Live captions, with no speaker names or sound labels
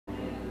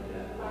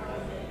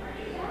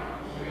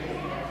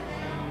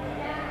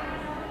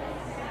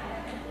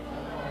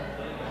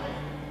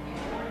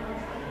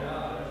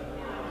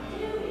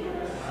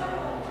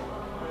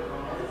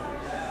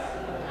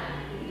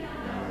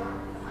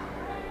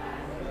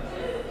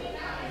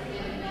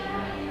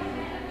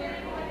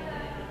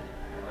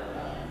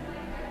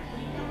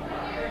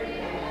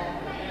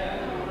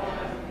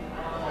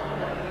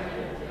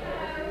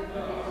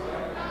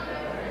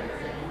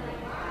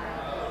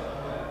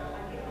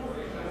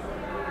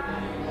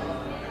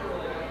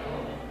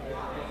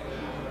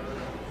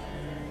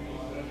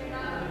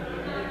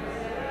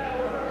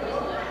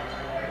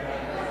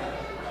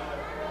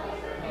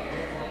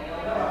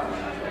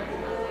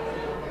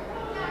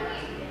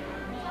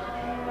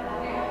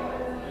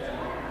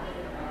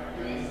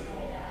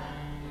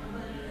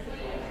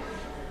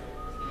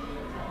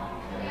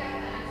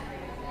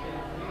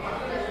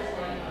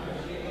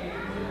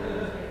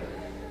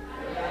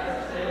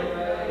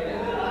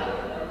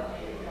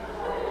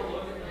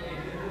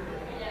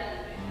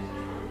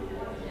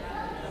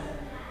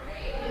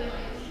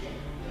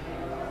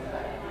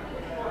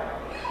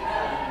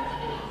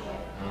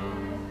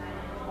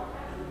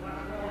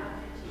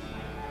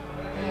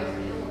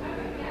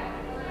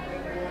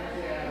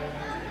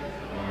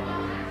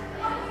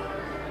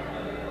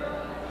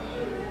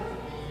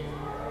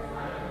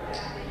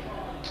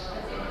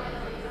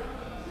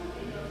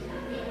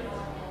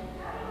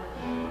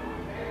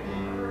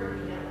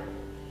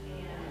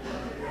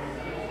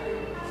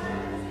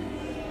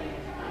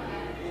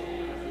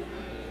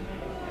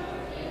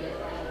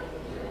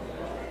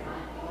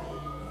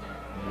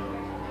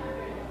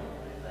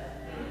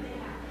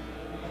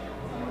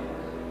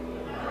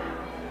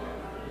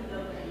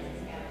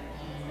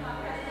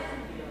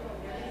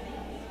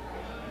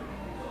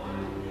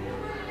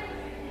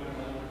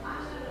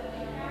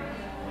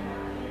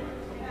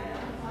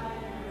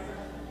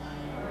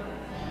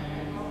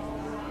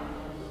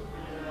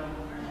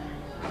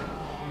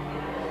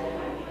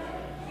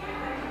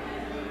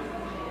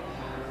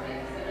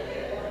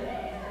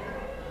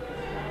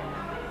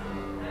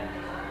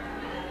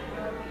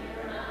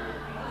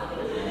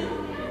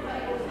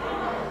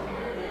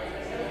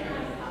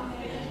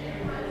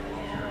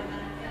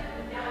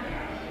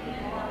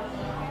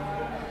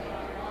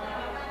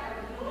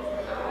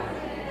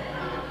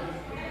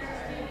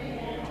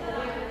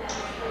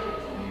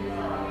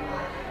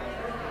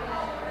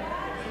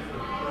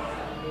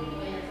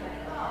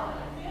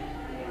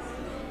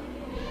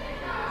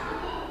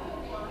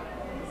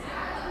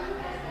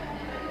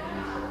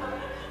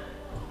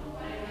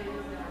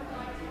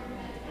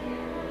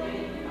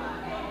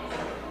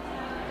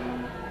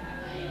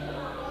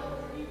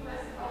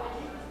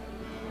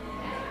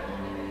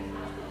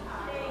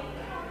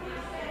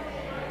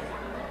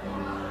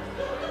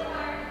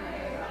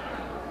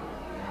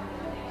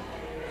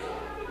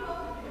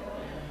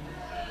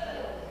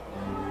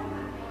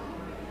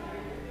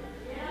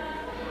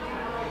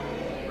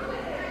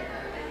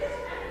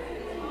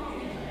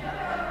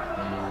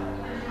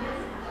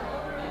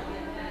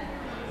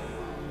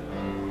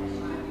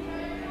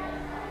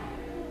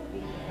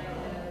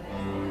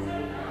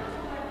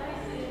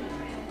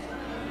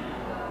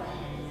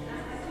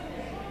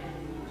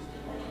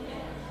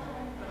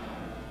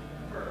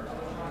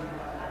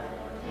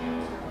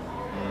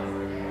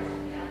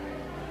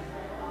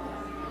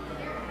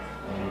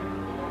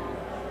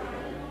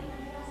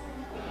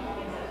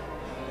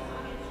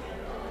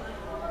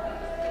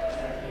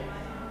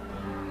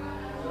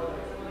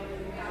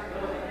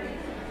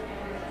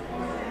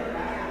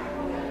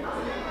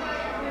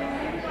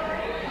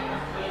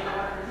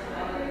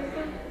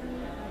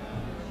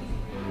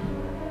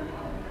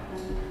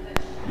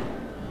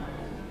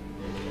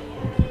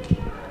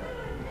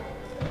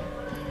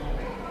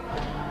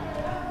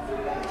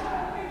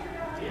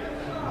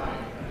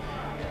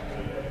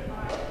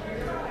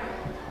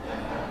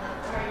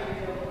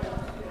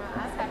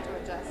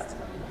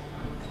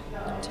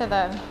to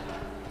the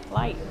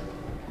light.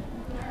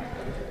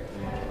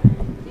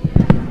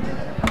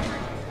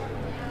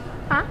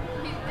 Huh?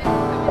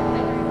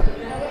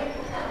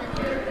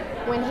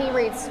 When he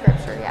reads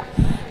scripture, yeah.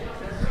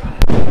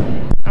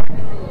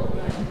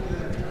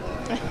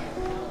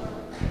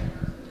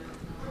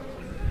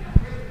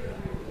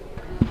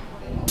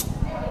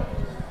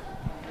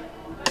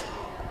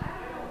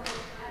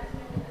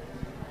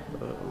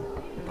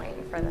 I'm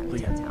waiting for them to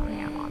tell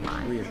me I'm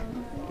online. Leah,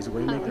 he's a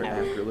waymaker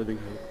after living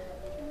hope.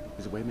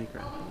 He's a waymaker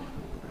after living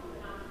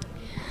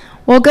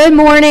hope. Well, good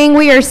morning.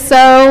 We are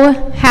so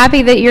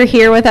happy that you're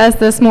here with us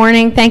this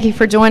morning. Thank you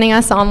for joining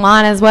us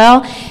online as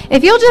well.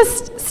 If you'll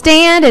just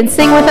stand and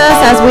sing with us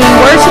as we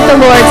worship the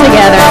Lord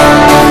together.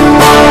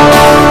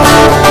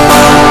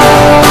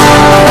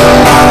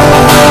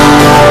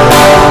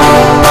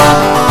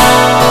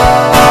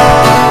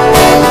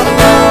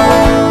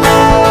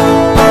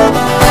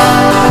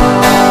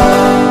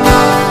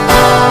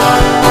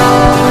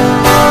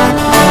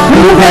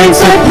 Who breaks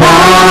the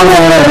power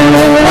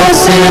of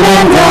sin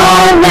and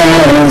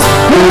darkness,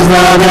 whose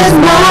love is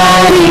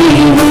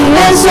mighty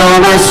and so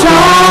much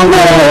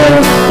stronger,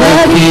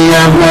 the King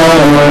of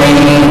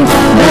glory,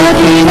 the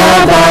King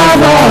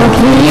above all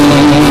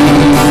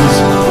kings.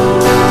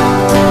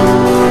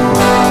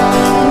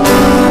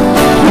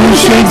 Who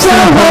shakes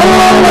the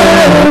whole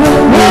earth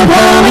with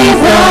holy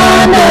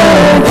thunder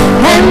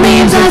and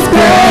leaves us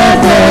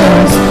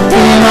breathless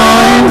in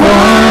awe and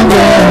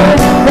wonder,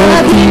 the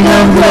King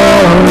of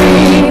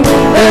glory,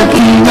 the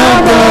King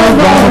above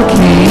all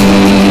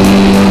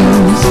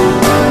kings.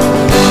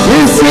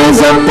 This is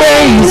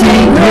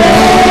amazing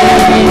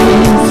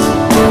grace.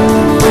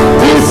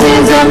 This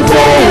is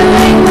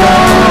unfailing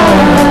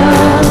love.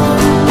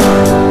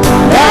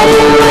 That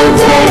you would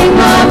take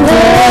my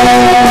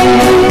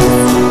place.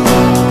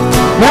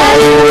 That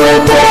you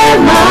would bear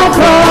my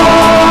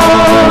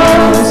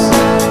cross.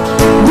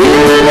 You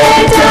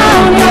laid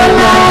down your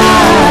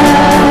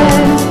life.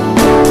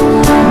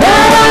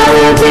 That I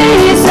will be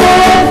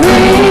set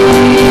free.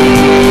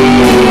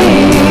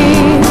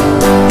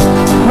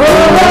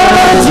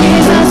 Oh,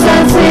 Jesus, I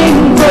sing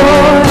for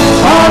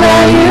all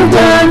that you've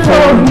done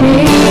for me.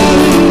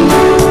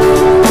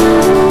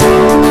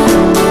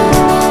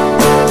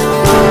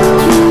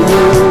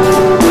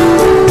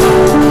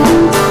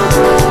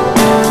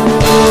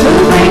 Who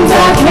brings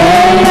our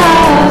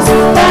chaos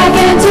back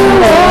into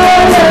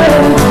order?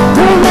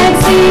 Who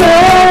makes the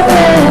earth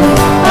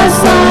a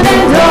son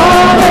and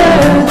daughter?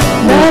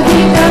 The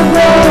King of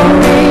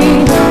glory,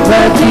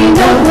 the King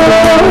of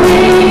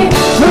glory,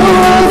 who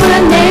rules the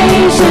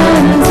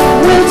nations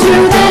with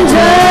truth and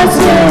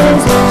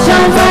justice,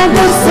 shines like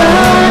the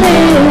sun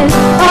is,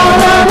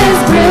 all of his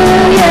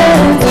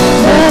brilliance.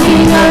 The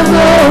King of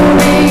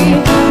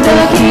glory, the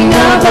King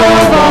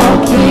above all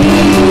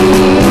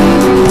kings.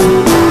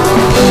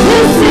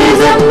 This is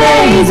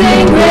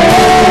amazing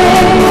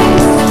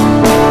grace.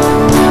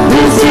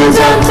 This is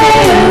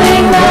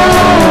unfailing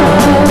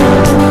love.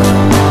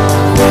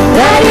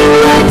 That you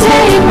would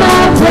take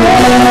my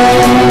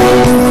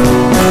place.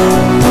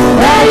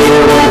 That you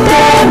would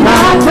bear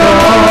my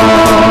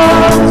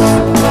cross.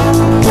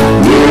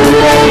 You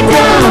laid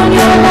down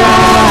your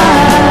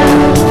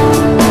life.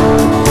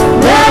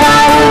 That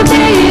I will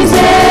be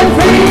set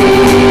free.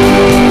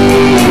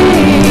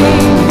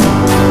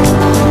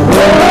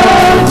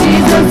 Oh,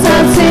 Jesus, I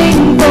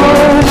sing for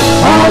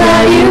all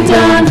that you've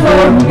done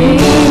for me.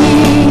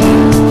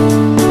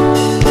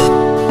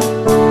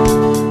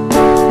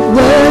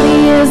 Worthy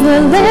is the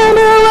Lamb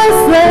who was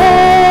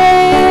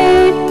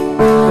slain.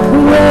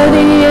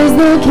 Worthy is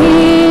the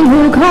King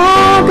who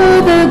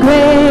conquered the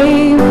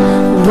grave.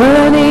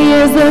 Worthy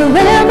is the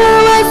Lamb who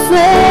was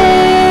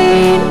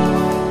slain.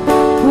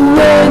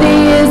 Worthy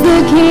is the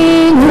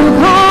King who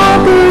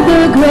conquered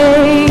the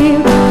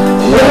grave.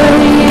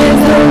 Worthy is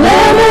the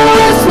Lamb who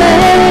was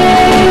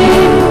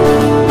slain.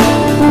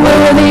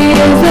 Worthy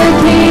is the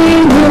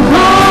King who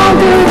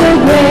conquered the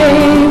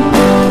grave.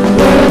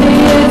 Worthy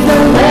is the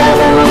Lamb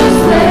who was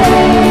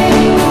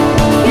slain.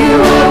 You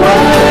are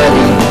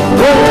worthy,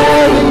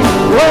 worthy,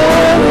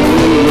 worthy.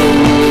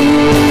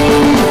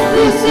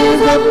 This is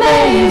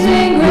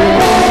amazing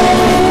grace.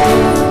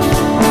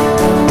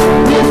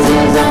 This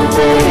is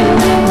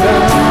unfailing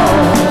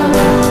love.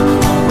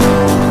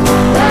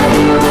 That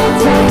you would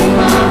take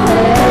my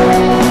place.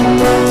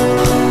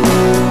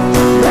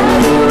 That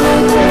you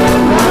would bear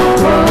my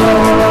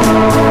cross.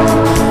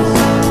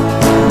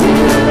 You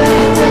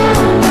laid down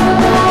your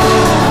life.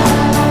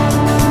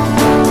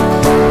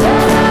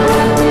 That I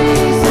would be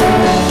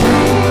set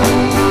free.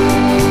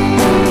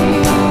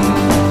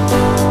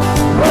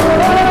 Oh,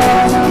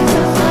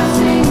 Jesus, I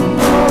sing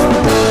for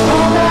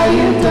all that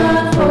you've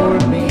done for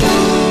me.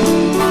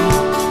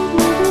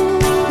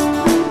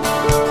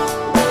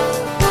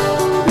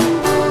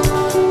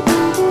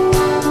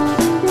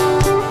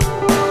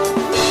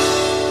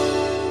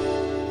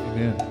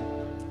 Amen.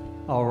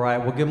 All right.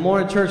 Well, good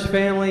morning, church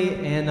family.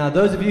 And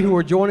those of you who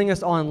are joining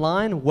us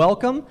online,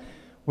 welcome.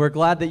 We're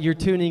glad that you're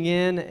tuning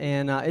in,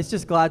 and it's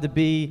just glad to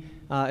be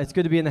It's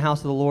good to be in the house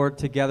of the Lord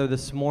together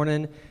this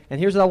morning. And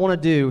here's what I want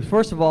to do.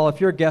 First of all,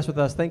 if you're a guest with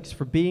us, thanks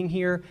for being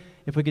here.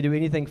 If we could do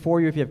anything for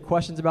you, if you have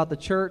questions about the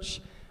church,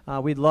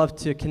 we'd love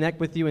to connect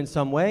with you in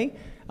some way.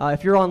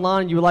 If you're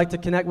online and you would like to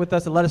connect with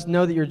us and let us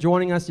know that you're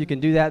joining us, you can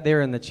do that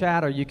there in the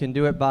chat, or you can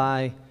do it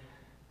by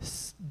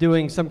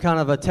doing some kind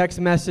of a text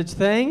message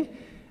thing.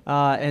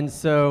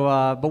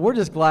 But we're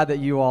just glad that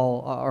you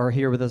all are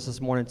here with us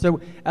this morning. So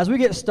as we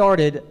get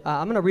started,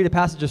 I'm going to read a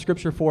passage of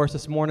Scripture for us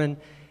this morning.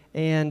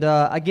 And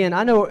again,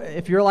 I know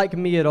if you're like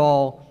me at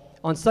all,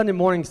 on Sunday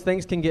mornings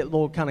things can get a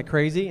little kind of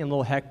crazy and a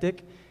little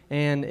hectic.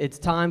 And it's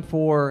time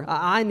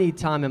I need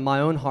time in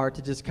my own heart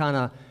to just kind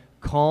of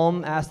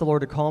ask the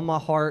Lord to calm my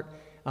heart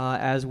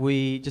as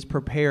we just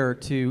prepare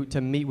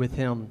to meet with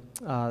Him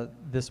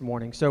this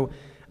morning. So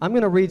I'm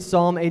going to read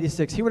Psalm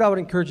 86. Here's what I would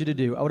encourage you to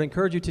do. I would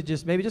encourage you to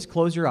just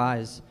close your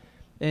eyes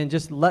and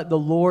just let the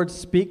Lord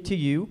speak to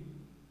you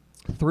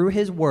through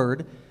His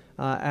Word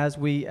as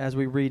we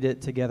read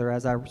it together,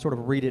 as I sort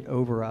of read it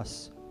over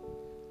us.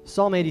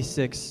 Psalm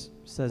 86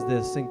 says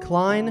this: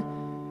 "Incline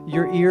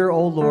your ear,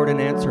 O Lord, and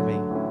answer me,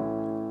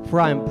 for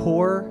I am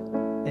poor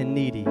and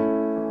needy.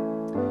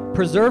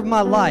 Preserve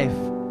my life,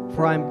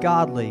 for I am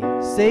godly.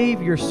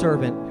 Save your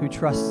servant who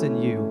trusts in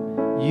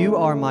you. You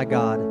are my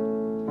God.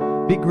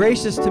 Be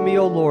gracious to me,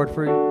 O Lord,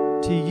 for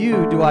to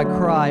you do I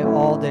cry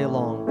all day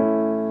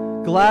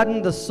long.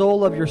 Gladden the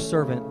soul of your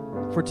servant,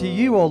 for to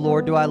you, O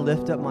Lord, do I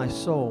lift up my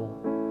soul.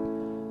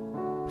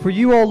 For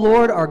you, O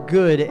Lord, are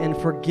good and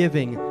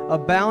forgiving,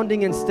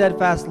 abounding in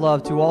steadfast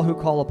love to all who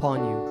call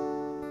upon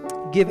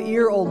you. Give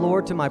ear, O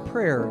Lord, to my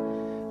prayer.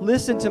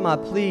 Listen to my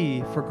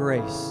plea for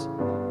grace.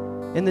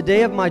 In the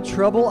day of my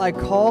trouble I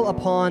call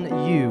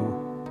upon you,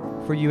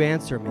 for you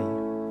answer me.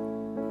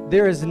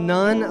 There is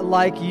none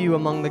like you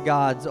among the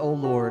gods, O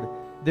Lord.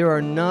 There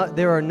are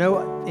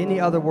no any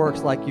other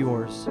works like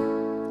yours.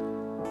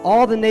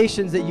 All the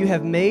nations that you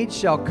have made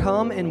shall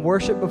come and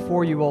worship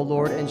before you, O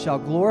Lord, and shall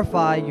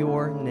glorify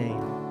your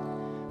name.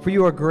 For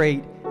you are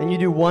great, and you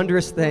do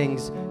wondrous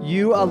things.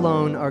 You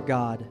alone are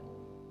God.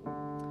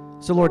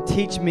 So, Lord,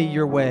 teach me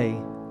your way,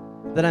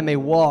 that I may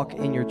walk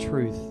in your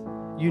truth.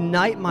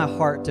 Unite my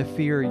heart to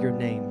fear your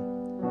name.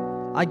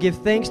 I give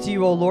thanks to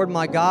you, O Lord,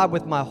 my God,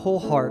 with my whole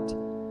heart,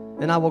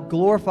 and I will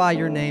glorify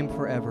your name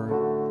forever.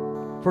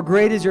 For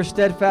great is your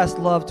steadfast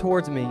love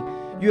towards me.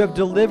 You have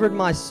delivered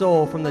my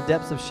soul from the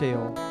depths of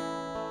Sheol.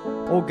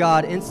 O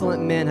God,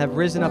 insolent men have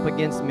risen up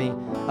against me.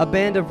 A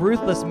band of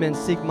ruthless men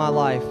seek my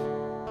life,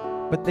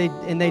 but they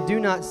do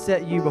not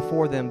set you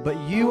before them. But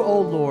you, O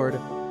Lord,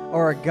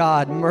 are a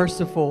God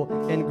merciful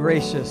and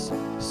gracious,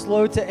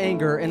 slow to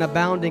anger and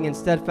abounding in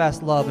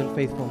steadfast love and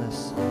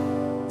faithfulness.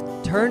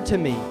 Turn to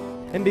me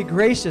and be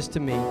gracious to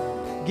me.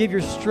 Give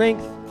your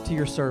strength to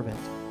your servant,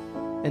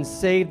 and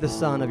save the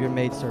son of your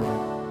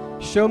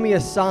maidservant. Show me a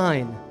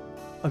sign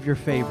of your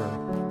favor,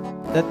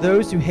 that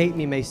those who hate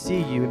me may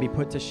see you and be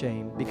put to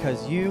shame,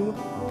 because you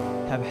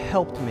have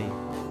helped me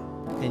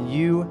and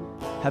you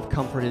have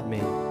comforted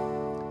me.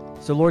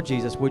 So, Lord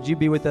Jesus, would you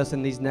be with us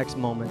in these next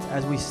moments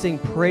as we sing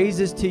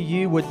praises to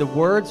you? Would the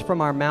words from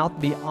our mouth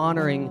be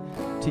honoring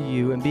to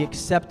you and be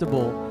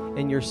acceptable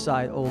in your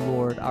sight, O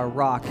Lord, our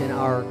rock and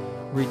our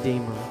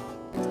Redeemer?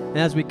 And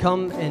as we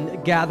come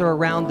and gather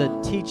around the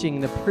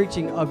teaching, the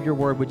preaching of your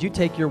word, would you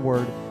take your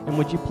word and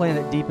would you plant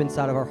it deep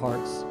inside of our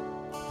hearts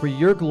for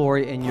your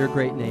glory and your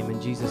great name?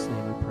 In Jesus'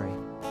 name we pray.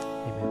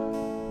 Amen.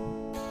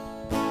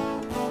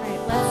 All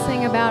right, let's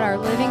sing about our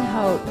living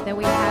hope that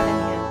we have in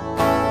Him.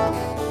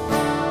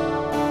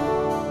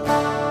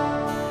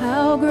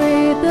 How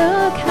great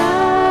the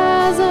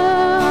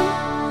chasm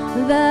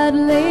that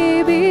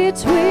lay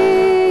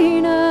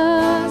between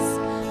us,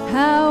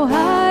 how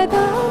high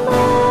the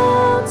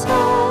mountain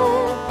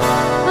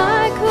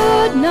I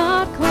could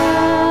not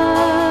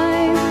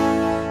climb.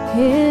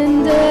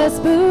 In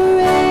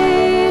desperation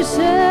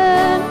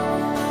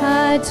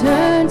I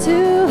turned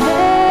to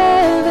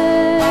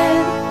heaven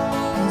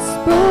and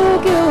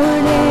spoke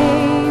your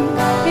name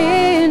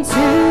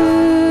into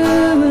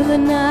the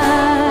night.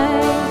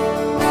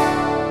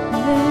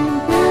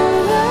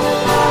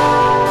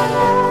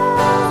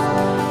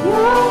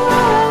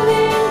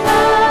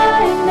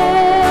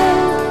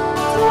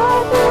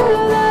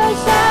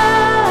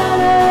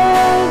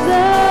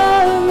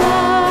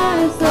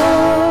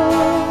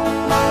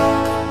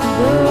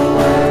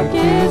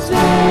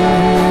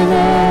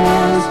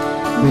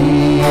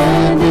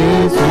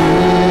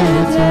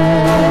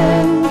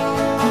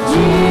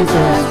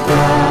 Jesus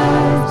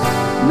Christ,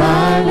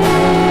 my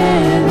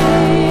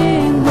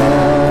living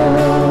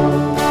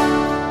hope.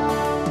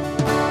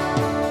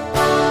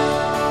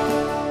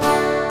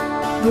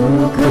 Who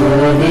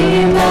could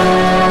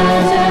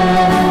imagine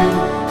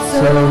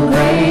so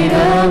great a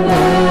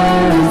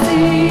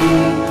mercy?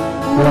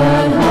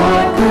 What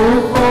heart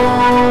could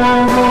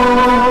form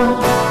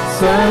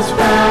such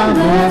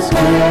boundless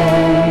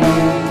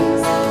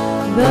grace?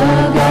 The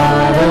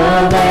God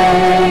of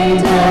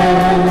ages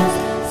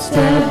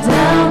stepped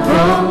down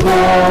from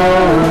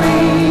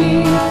glory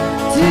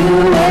to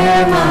wear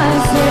my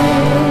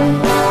sin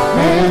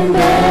and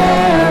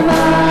bear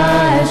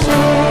my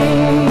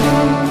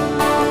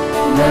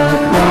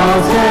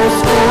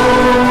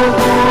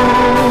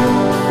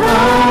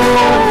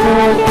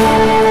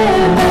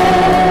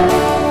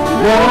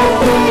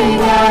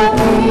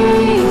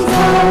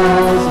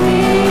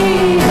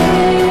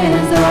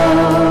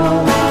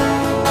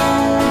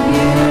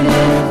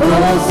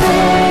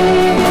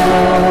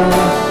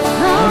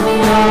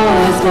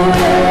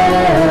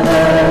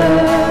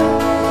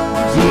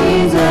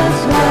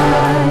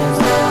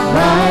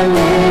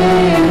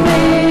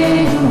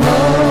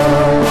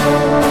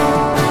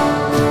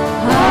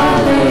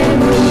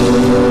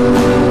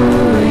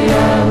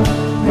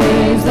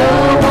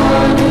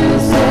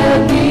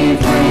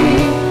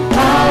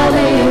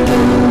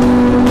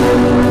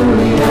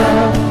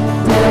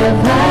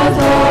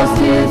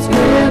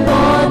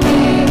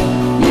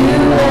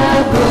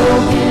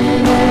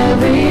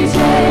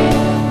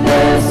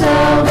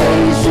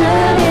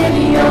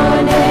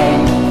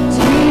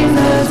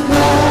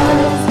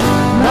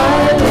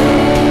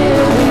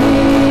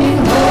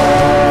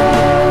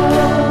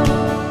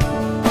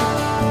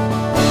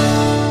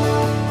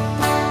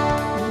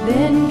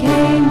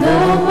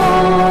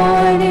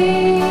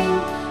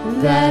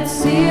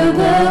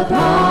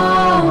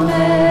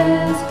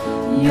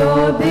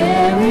your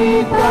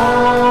very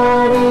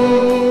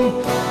body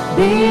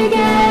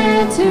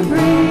began to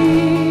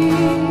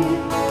breathe.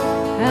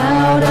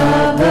 Out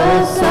of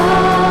the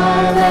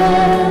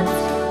silence,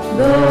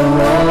 the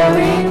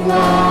roaring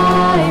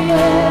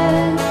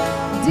lion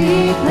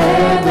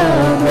declared the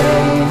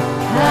grave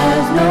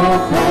has no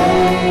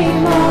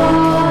claim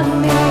on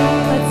me.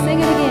 Let's sing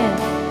it again.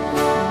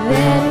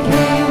 Then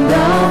came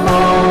the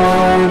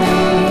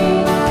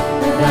morning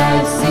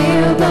that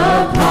sealed the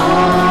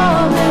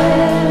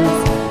promise.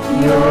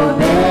 Your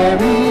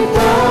very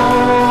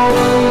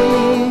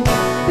body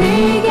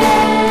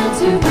began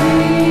to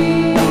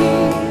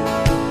breathe.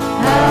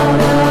 Out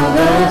of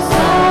the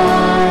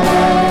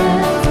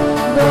silence,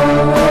 the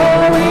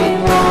roaring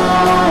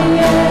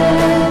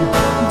lion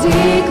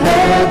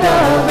declared the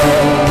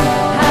grave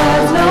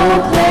has no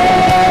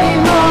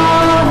claim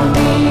on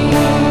me.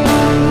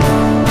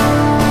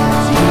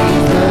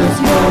 Jesus,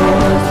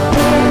 yours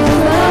is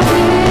the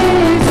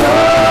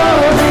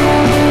victory.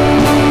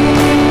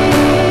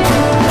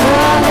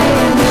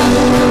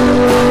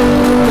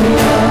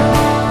 Hallelujah,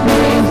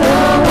 praise the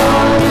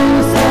one who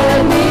set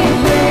me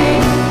free.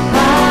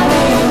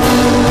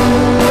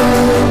 Hallelujah,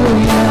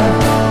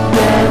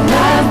 death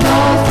has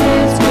lost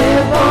its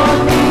grip on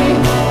me.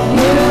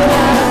 You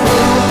have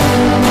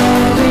broken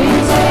every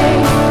chain.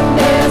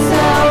 There's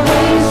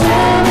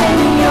salvation in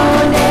your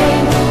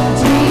name,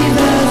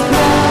 Jesus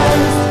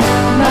Christ,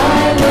 my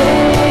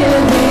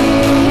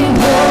living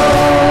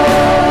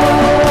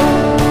hope.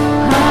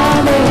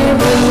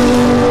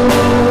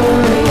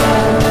 Hallelujah,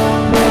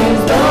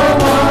 praise the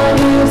one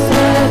who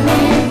set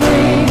me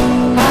free.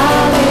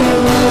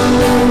 Hallelujah,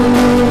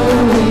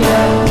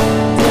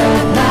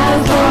 death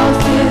has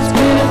lost its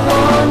grip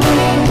on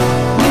me.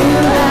 You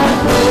have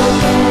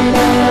broken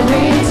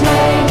every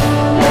chain.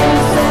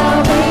 There's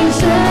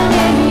salvation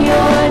in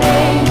your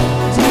name,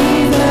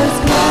 Jesus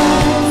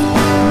Christ,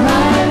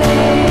 my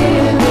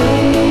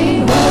living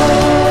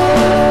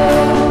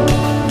hope.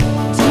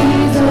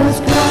 Jesus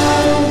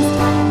Christ,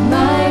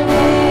 my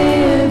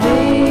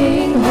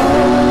living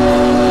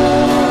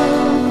hope.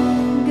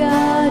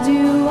 God,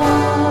 you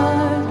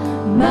are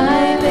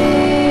my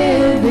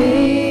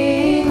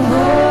living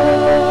hope.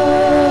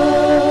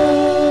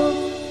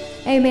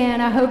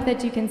 Amen. I hope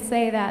that you can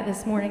say that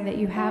this morning, that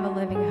you have a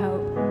living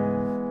hope.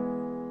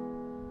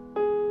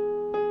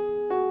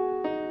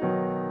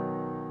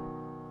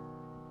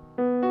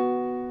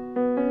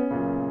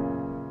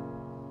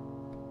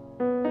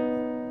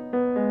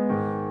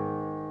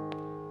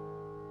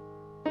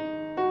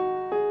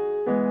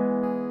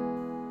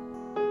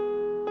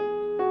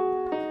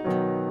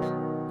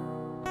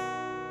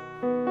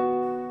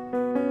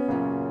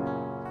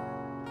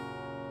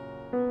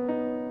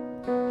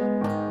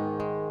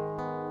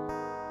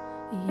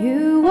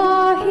 You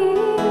are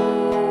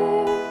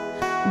here,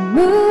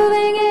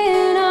 moving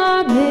in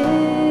our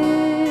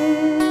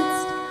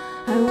midst.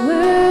 I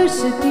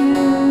worship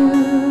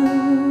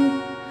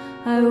you,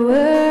 I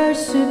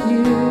worship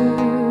you.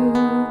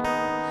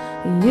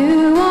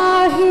 You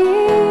are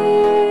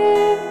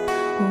here,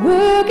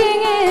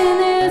 working in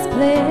this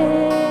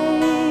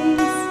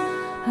place.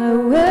 I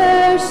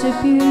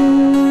worship you,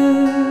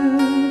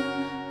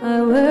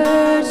 I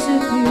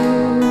worship you.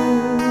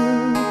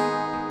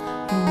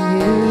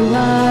 You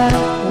are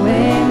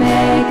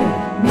waymaker,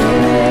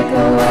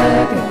 miracle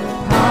worker,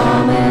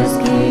 promise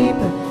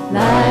keeper,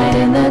 light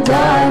in the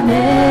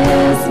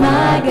darkness,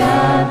 my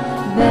God,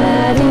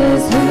 that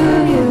is who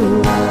you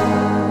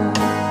are.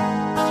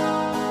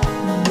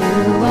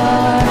 You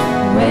are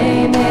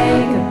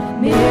waymaker,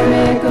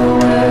 miracle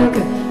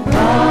worker,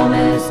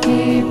 promise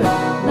keeper,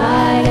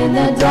 light in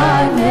the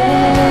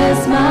darkness,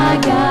 my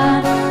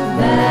God,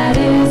 that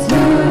is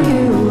who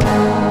you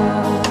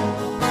are.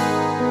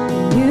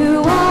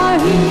 You are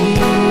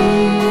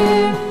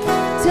here,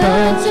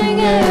 touching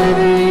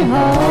every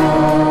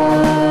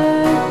heart.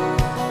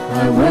 I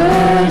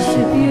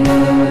worship you,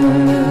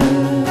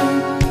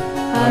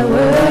 I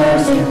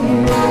worship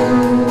you.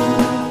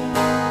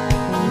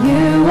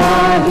 You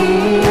are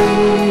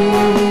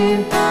here,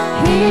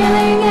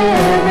 healing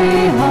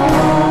every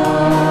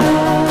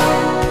heart.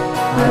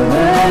 I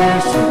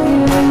worship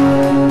you,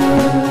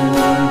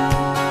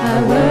 I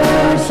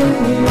worship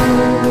you.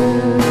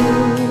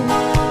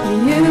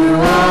 You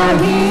are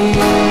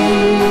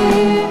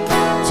here,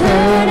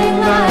 turning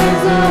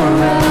lives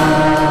around.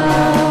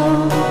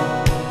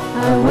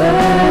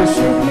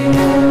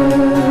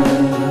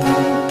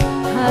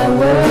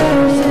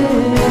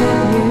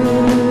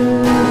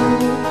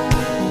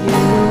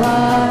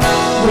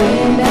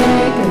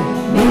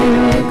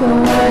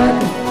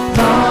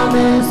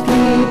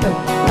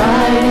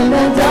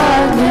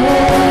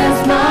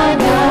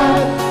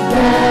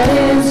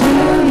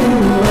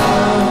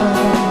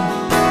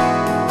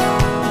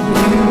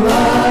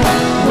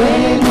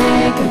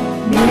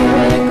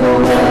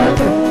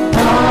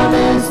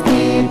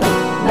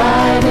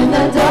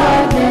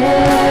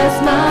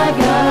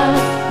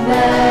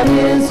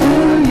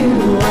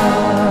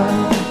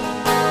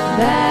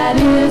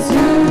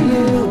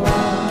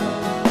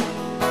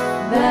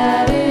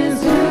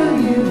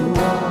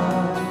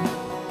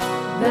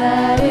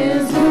 That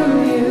is who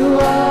you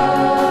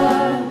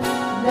are.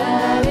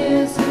 That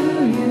is who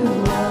you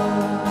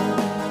are.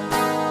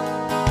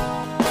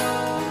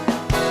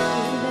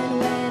 Even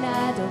when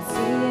I don't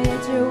see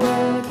it, you're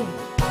working.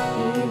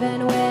 Even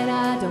when I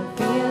don't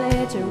feel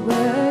it, you're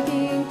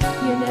working.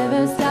 You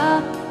never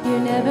stop working. You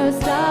never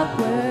stop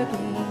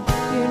working.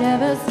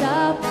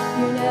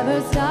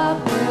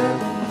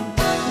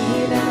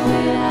 Even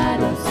when I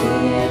don't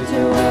see it,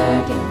 you're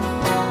working.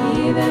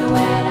 Even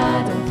when I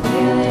don't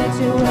feel it,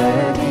 you're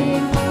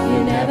working. You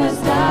never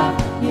stop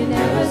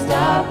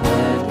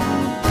working.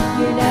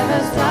 You never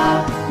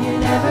stop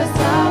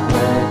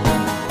working.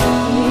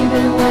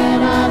 Even when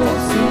I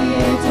don't see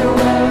it, you're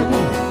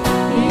working.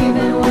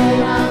 Even when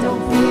I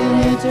don't feel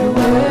it, you're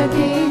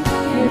working.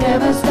 You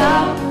never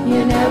stop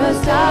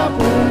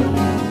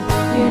working.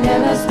 You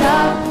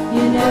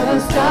never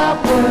stop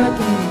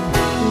working.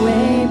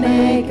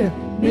 Waymaker,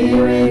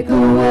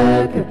 miracle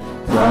worker,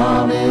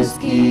 promise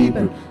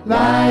keeper,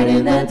 light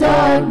in the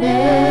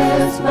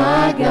darkness,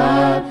 my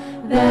God,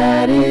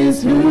 that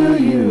is who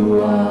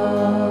you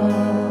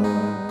are.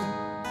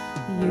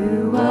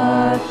 You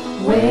are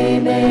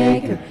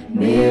waymaker,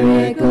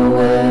 miracle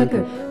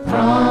worker,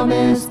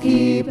 promise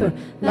keeper,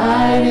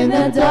 light in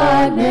the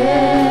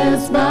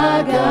darkness,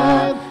 my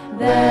God,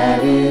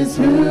 that is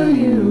who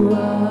you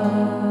are.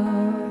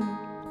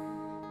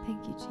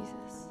 Thank you,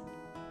 Jesus.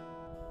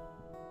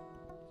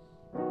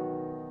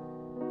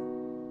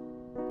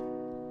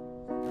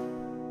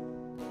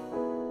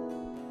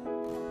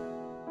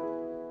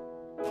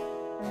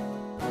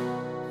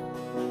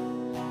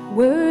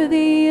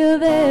 Worthy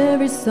of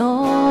every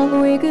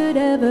song we could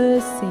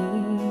ever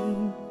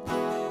sing,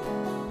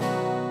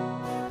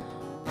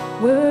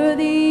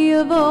 worthy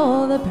of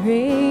all the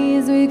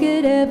praise we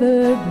could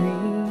ever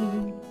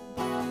bring,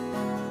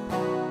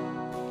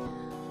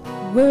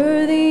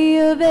 worthy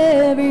of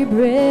every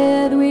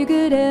breath we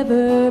could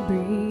ever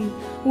breathe.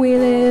 We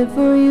live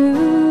for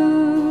you.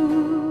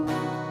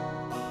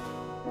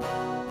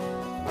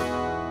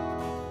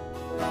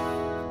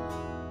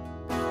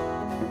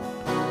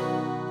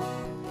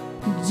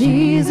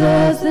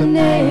 Jesus, the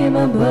name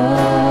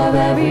above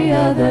every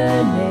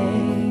other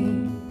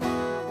name.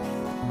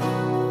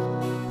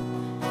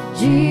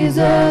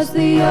 Jesus,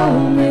 the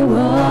only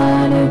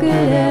one who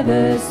could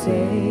ever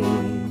save.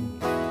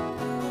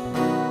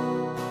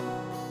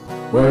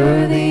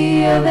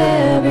 Worthy of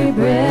every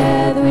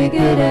breath we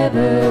could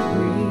ever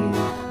breathe.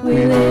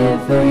 We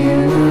live for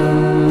you.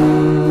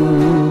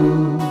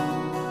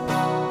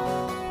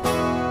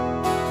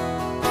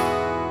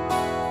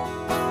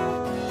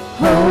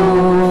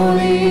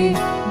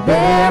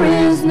 There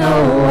is no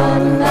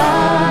one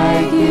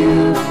like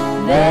you.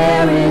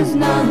 There is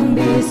none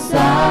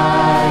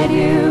beside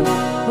you.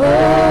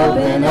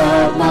 Open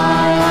up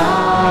my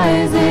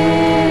eyes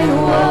in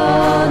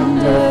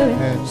wonder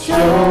and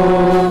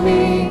show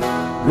me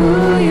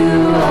who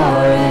you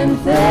are, and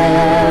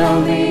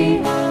fill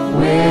me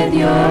with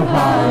your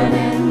heart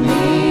and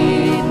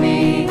lead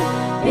me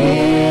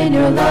in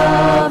your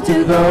love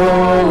to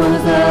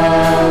those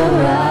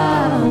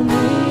around me.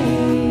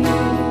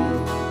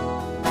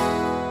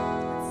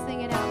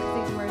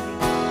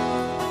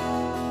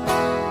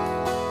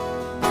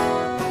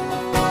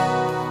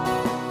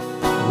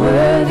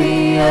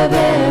 Worthy of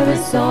every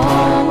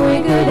song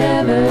we could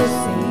ever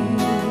sing,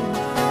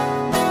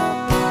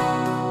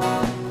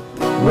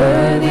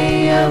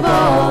 worthy of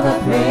all the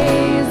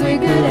praise we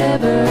could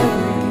ever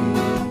bring,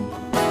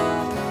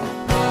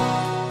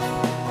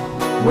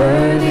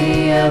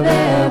 worthy of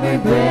every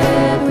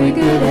breath we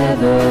could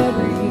ever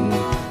breathe.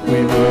 We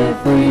live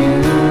for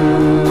you.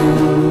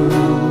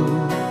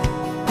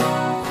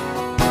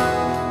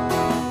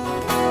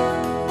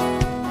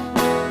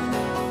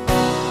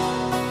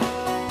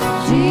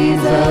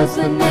 Jesus,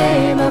 the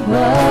name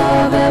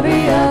above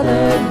every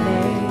other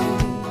name.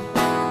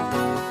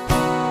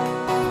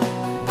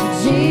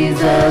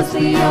 Jesus,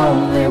 the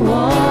only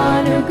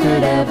one who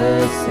could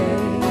ever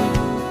save.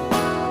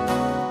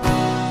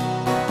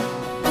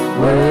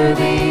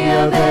 Worthy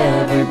of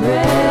every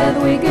breath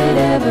we could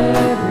ever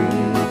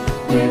breathe.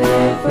 We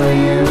live for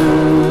you.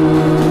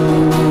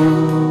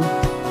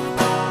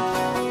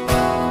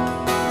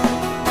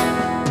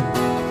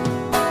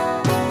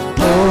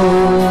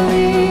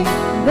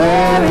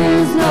 There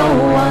is no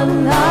one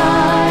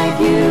like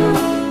you.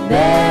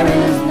 There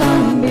is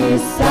none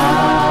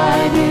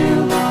beside you.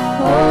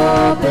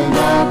 Open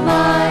up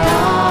my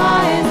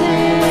eyes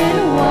in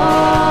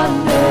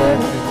wonder.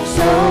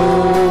 Show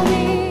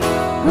me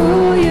who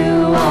you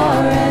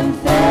are, and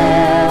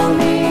fill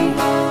me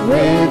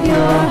with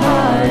your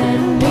heart,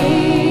 and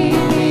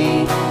lead me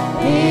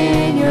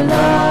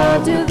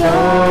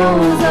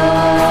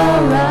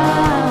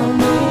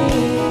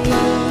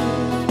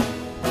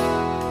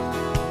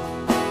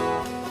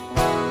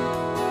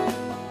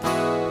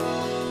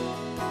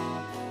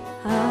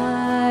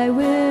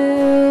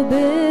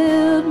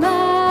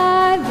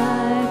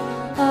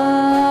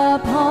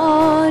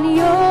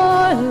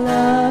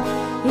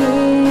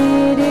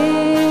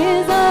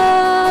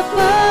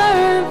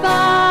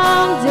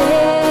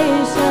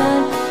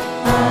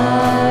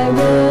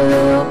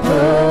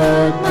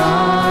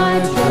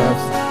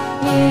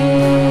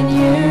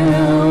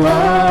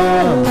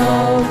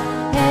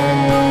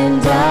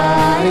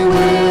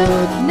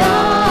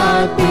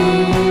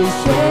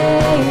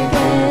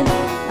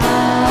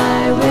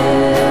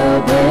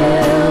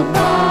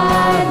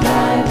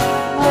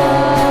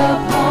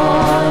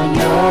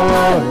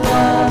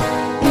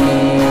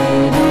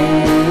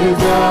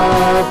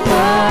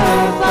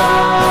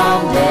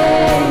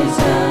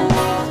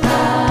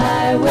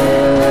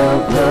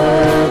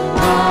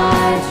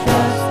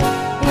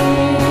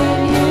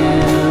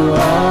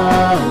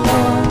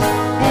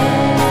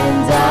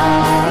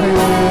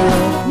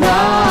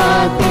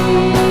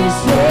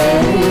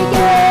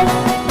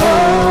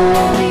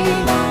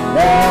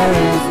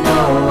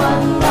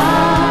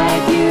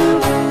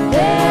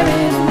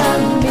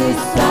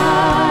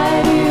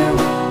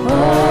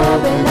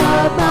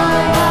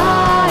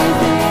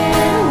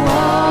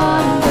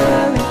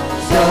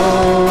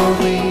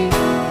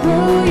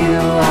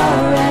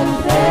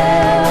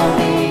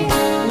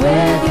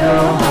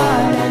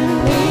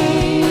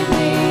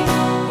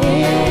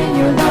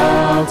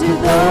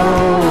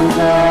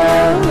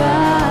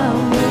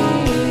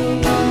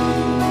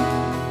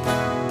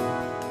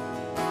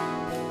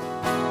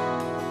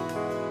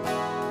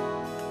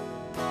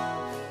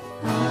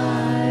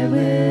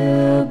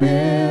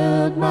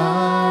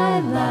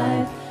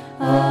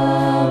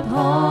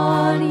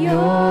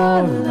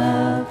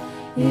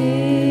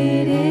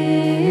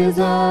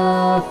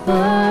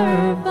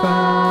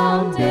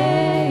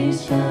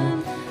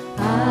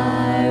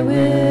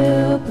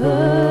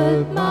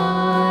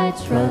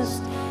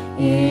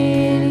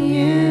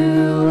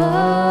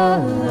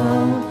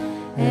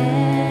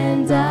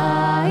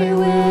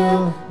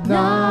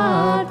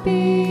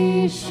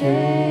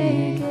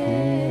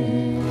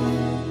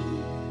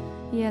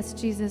Yes,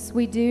 Jesus,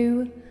 we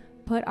do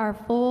put our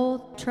full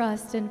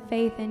trust and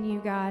faith in you,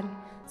 God,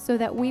 so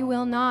that we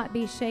will not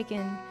be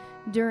shaken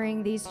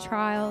during these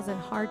trials and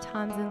hard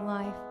times in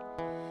life.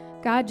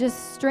 God,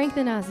 just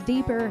strengthen us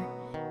deeper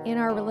in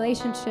our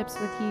relationships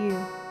with you.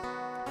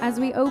 As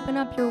we open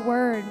up your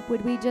word,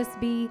 would we just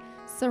be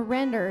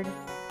surrendered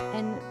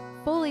and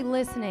fully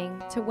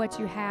listening to what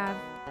you have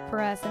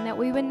for us, and that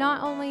we would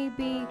not only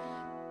be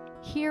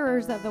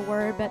hearers of the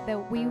word, but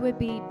that we would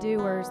be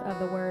doers of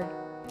the word.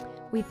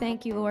 We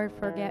thank you, Lord,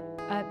 for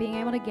being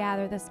able to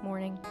gather this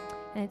morning,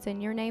 and it's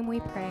in your name we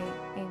pray.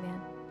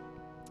 Amen.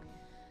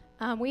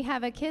 We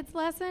have a kids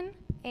lesson,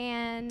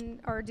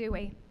 or do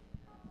we?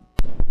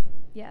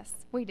 Yes,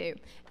 we do.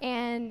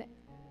 And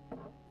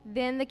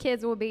then the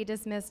kids will be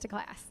dismissed to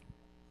class.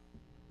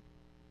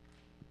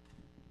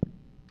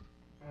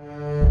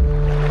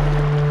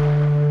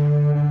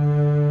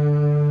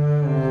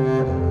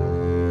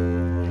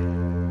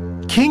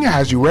 King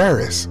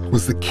Ahasuerus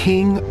was the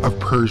king of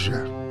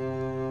Persia.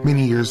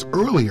 Many years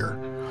earlier,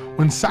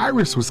 when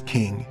Cyrus was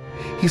king,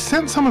 he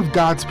sent some of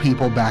God's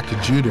people back to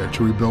Judah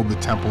to rebuild the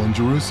temple in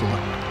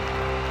Jerusalem.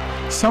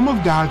 Some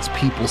of God's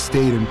people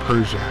stayed in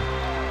Persia.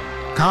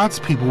 God's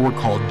people were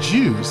called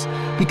Jews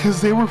because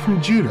they were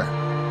from Judah.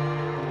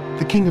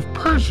 The king of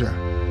Persia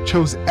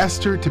chose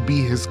Esther to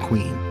be his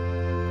queen.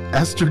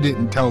 Esther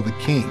didn't tell the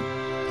king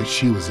that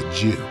she was a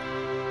Jew.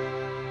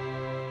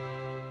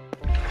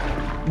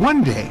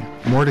 One day,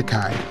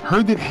 Mordecai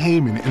heard that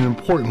Haman, an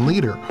important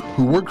leader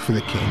who worked for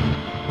the king,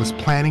 was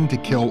planning to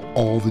kill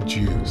all the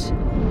Jews.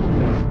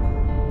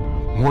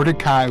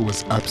 Mordecai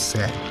was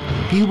upset.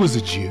 He was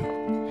a Jew.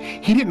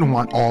 He didn't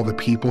want all the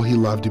people he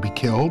loved to be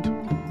killed.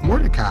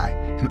 Mordecai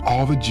and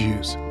all the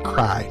Jews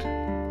cried.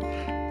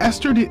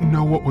 Esther didn't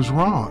know what was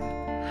wrong.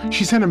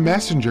 She sent a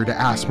messenger to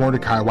ask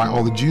Mordecai why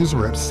all the Jews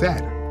were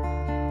upset.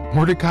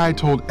 Mordecai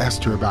told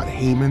Esther about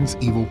Haman's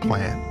evil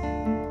plan.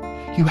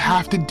 "You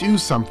have to do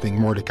something,"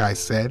 Mordecai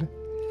said.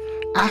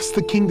 "Ask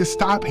the king to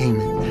stop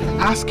Haman.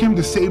 Ask him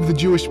to save the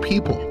Jewish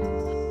people."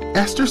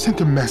 Esther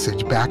sent a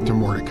message back to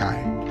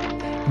Mordecai.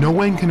 "No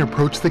one can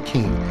approach the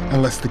king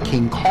unless the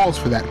king calls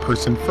for that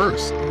person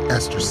first,"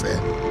 Esther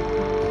said.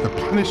 "The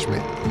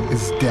punishment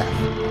is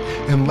death.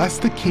 Unless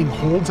the king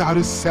holds out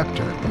his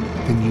scepter,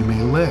 then you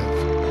may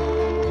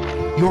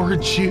live." "You're a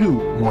Jew,"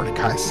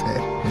 Mordecai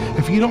said.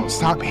 "If you don't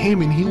stop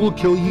Haman, he will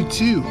kill you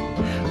too.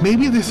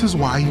 Maybe this is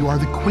why you are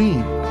the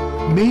queen.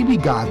 Maybe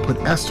God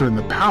put Esther in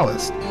the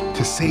palace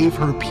to save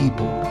her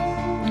people."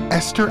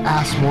 Esther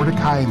asked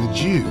Mordecai and the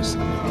Jews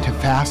to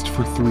fast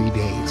for 3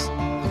 days.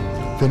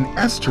 Then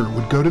Esther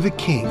would go to the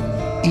king,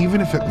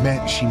 even if it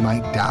meant she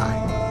might die.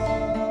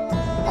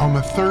 On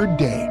the 3rd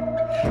day,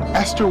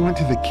 Esther went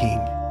to the king.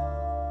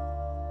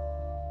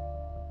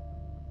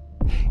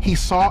 He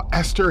saw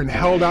Esther and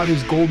held out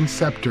his golden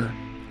scepter.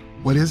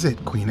 "What is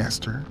it, Queen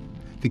Esther?"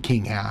 the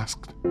king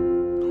asked.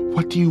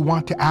 "What do you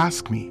want to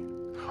ask me?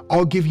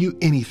 I'll give you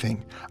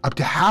anything, up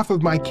to half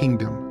of my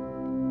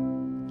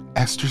kingdom."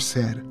 Esther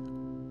said,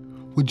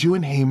 "Would you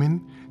and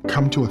Haman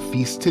come to a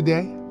feast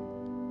today?"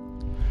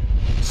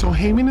 So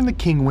Haman and the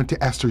king went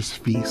to Esther's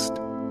feast.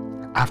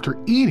 After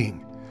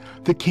eating,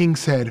 the king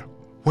said,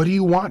 "What do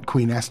you want,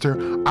 Queen Esther?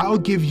 I'll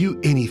give you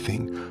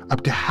anything,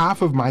 up to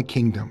half of my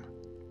kingdom."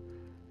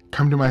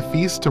 "Come to my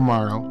feast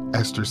tomorrow,"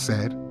 Esther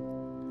said.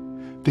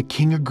 The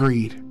king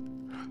agreed.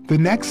 The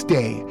next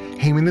day,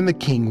 Haman and the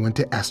king went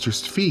to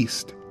Esther's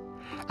feast.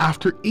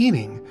 After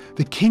eating,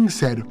 the king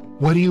said,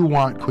 "What do you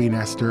want, Queen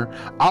Esther?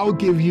 I'll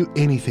give you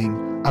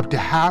anything, up to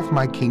half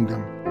my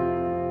kingdom."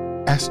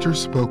 Esther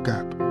spoke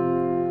up.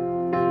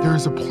 "There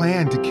is a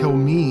plan to kill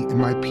me and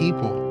my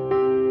people."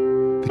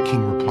 The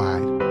king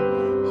replied,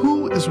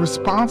 "Who is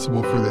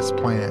responsible for this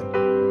plan?"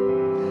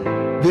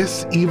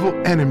 "This evil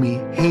enemy,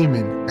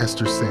 Haman,"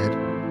 Esther said.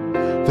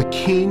 The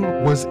king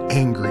was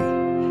angry.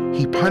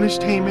 He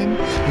punished Haman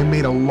and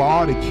made a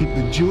law to keep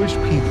the Jewish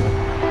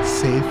people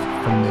safe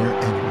from their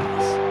enemies.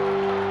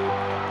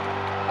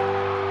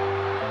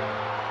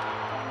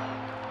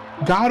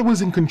 God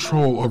was in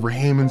control over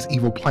Haman's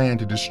evil plan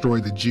to destroy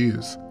the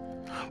Jews.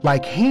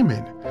 Like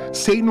Haman,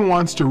 Satan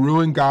wants to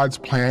ruin God's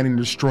plan and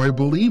destroy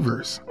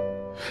believers.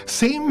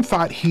 Satan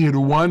thought he had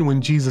won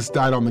when Jesus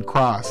died on the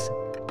cross,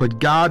 but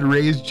God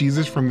raised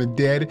Jesus from the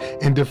dead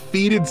and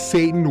defeated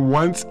Satan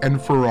once and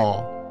for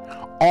all.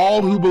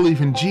 All who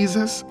believe in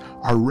Jesus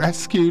are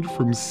rescued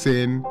from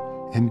sin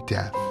and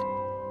death.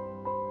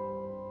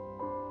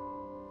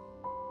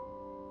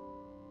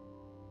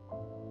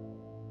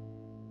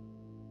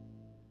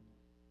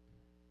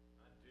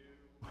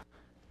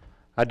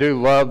 I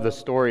do love the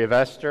story of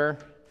Esther,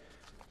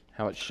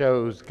 how it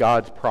shows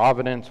God's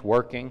providence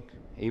working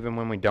even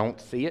when we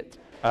don't see it.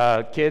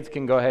 Kids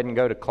can go ahead and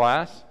go to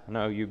class. I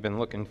know you've been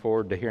looking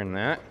forward to hearing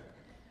that.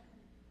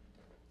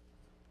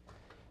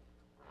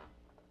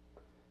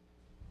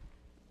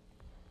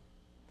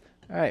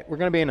 All right, we're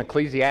going to be in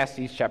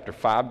Ecclesiastes chapter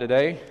 5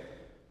 today.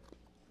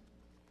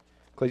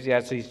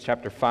 Ecclesiastes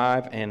chapter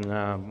 5, and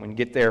when you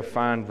get there,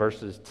 find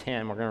verses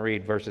 10. We're going to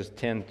read verses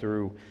 10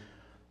 through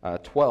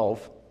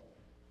 12.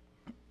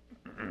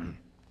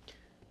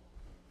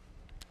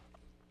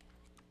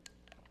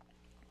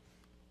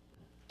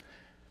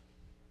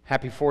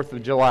 Happy 4th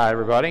of July,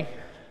 everybody.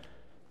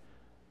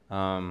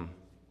 I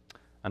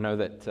know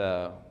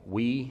that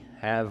we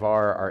have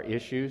our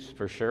issues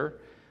for sure,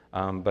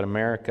 but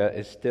America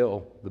is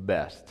still the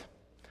best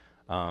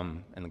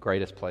and the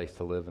greatest place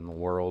to live in the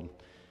world,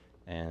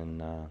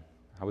 and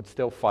I would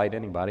still fight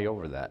anybody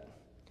over that.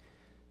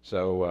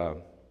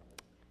 So,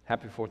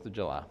 happy 4th of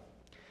July.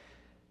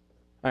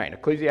 All right,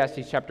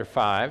 Ecclesiastes chapter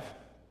 5,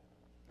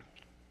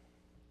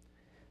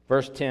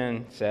 verse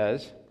 10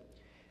 says,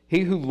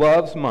 "He who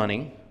loves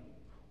money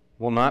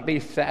will not be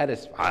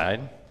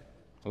satisfied."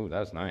 Ooh, that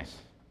was nice.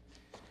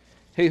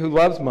 "He who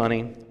loves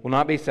money will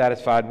not be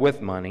satisfied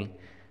with money,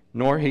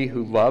 nor he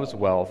who loves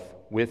wealth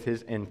with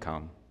his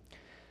income.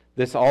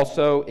 This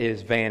also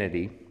is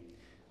vanity.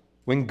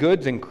 When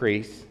goods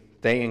increase,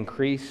 they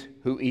increase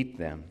who eat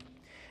them.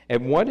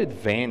 And what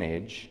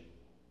advantage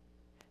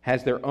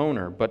has their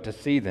owner but to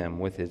see them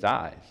with his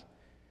eyes?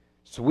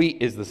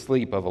 Sweet is the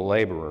sleep of a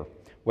laborer,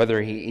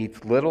 whether he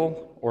eats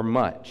little or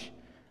much,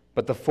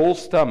 but the full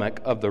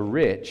stomach of the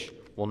rich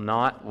will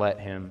not let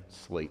him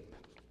sleep."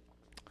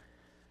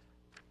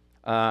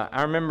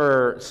 I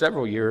remember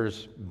several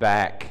years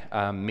back,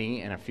 me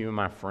and a few of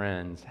my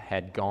friends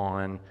had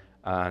gone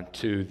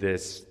to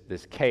this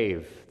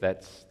cave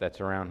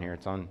that's around here.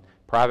 It's on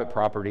private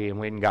property, and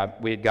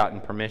we had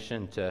gotten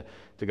permission to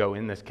go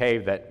in this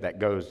cave that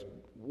goes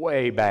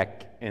way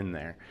back in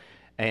there.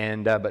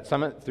 And but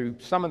through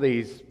some of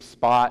these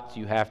spots,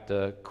 you have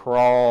to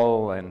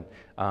crawl, and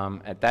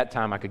at that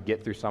time I could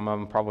get through some of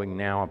them. Probably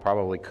now I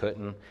probably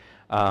couldn't.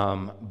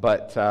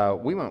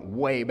 But we went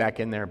way back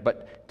in there.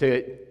 But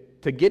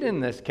to get in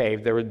this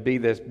cave, there would be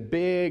this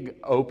big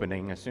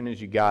opening as soon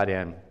as you got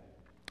in.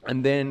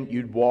 And then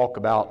you'd walk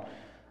about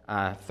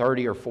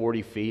 30 or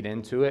 40 feet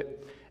into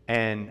it.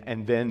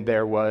 And then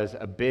there was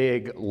a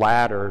big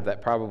ladder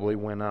that probably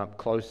went up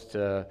close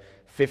to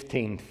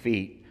 15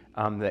 feet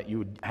that you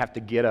would have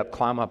to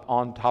climb up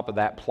on top of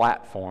that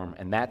platform.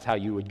 And that's how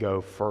you would go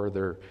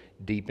further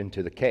deep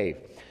into the cave.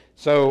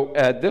 So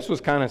this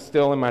was kind of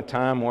still in my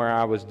time where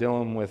I was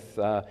dealing with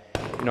a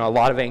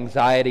lot of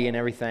anxiety and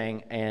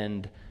everything.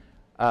 And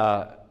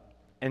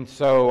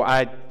so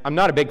I'm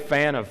not a big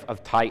fan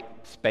of tight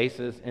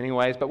spaces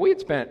anyways, but we had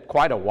spent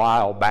quite a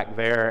while back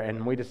there,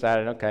 and we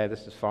decided, okay,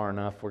 this is far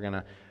enough, we're going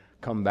to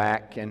come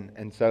back.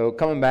 And so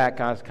coming back,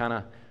 I was kind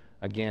of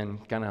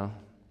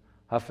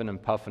huffing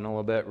and puffing a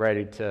little bit,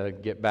 ready to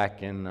get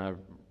back in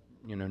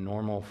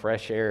normal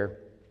fresh air.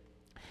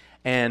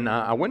 And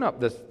I went up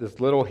this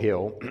little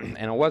hill,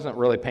 and I wasn't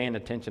really paying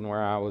attention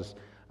where I was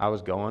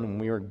going,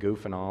 and we were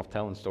goofing off,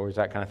 telling stories,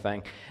 that kind of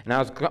thing. And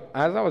as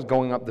I was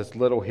going up this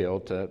little hill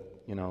to,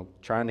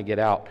 trying to get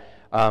out,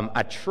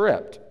 I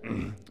tripped,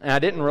 and I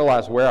didn't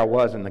realize where I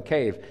was in the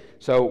cave.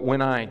 So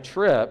when I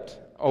tripped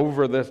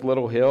over this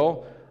little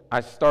hill,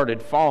 I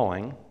started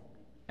falling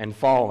and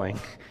falling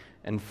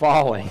and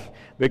falling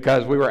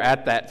because we were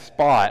at that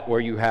spot where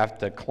you have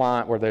to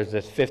climb, where there's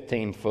this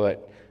 15-foot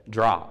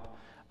drop.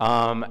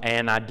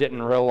 And I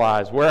didn't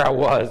realize where I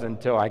was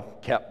until I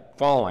kept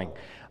falling.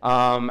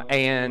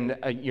 And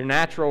your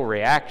natural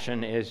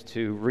reaction is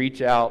to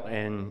reach out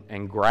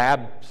and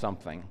grab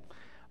something.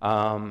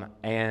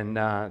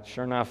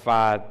 Sure enough,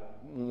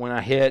 when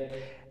I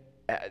hit,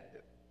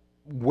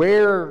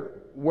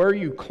 where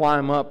you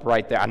climb up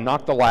right there, I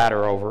knocked the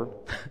ladder over.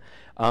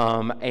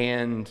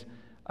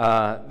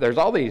 There's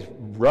all these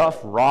rough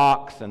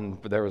rocks,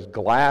 and there was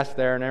glass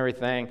there and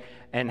everything.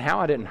 And how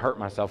I didn't hurt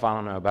myself, I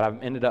don't know, but I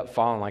ended up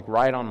falling like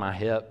right on my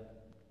hip,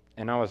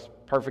 and I was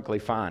perfectly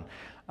fine.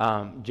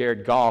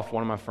 Jared Goff,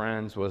 one of my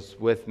friends, was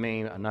with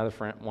me. Another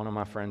friend, one of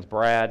my friends,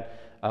 Brad,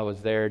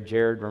 was there.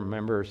 Jared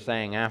remembers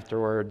saying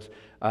afterwards,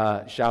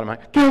 shouting,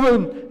 like,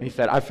 "Kevin!" And he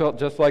said, "I felt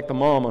just like the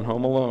mom on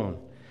Home Alone."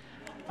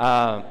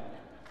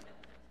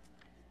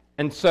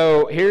 And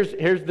so here's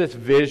this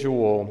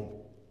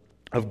visual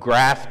of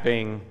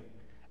grasping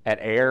at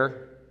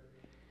air.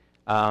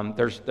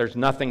 There's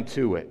nothing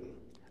to it.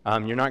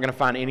 You're not going to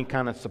find any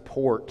kind of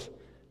support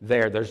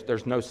there.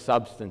 There's no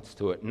substance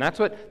to it. And that's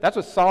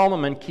what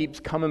Solomon keeps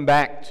coming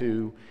back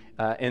to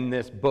in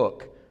this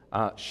book,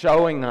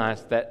 showing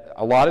us that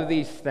a lot of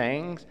these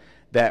things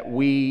that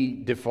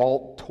we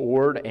default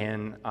toward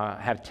and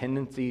have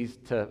tendencies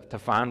to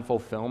find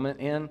fulfillment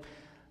in,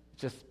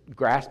 just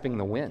grasping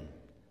the wind.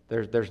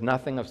 There's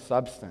nothing of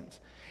substance.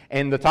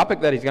 And the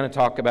topic that he's going to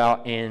talk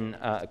about in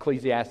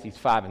Ecclesiastes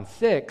 5 and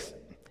 6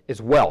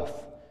 is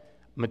wealth.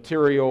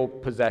 Material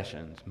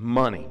possessions,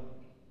 money.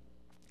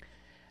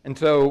 And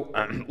so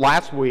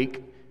last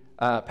week,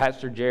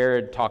 Pastor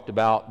Jared talked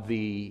about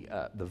the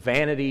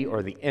vanity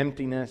or the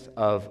emptiness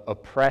of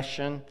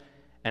oppression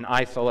and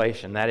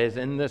isolation. That is,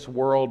 in this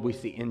world we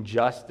see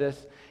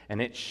injustice,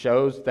 and it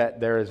shows that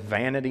there is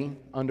vanity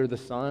under the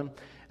sun.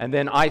 And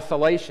then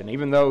isolation,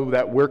 even though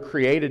that we're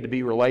created to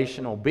be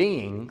relational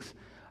beings,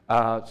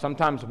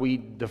 Sometimes we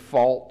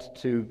default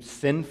to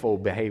sinful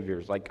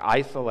behaviors, like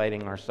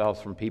isolating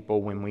ourselves from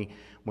people when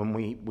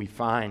we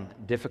find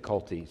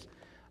difficulties,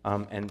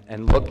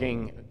 and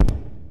looking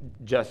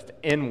just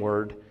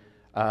inward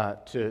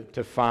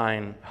to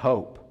find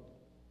hope.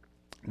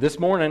 This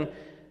morning,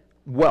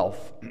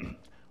 wealth.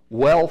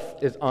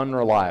 Wealth is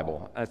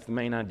unreliable. That's the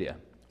main idea.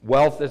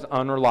 Wealth is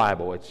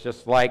unreliable. It's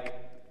just like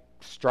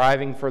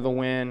striving for the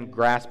wind,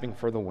 grasping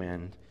for the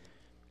wind.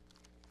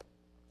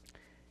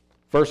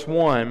 Verses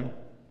 1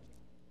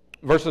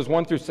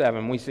 through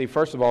 7, we see,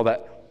 first of all,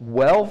 that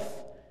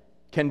wealth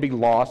can be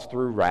lost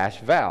through rash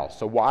vows.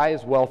 So why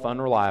is wealth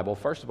unreliable?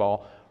 First of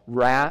all,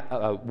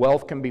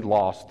 wealth can be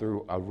lost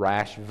through a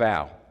rash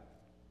vow.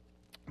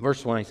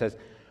 Verse 1, he says,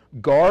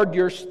 guard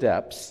your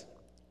steps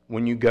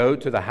when you go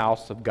to the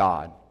house of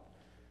God.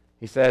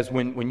 He says,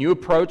 when you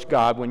approach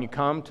God, when you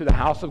come to the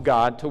house of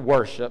God to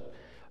worship,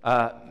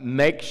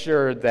 make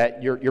sure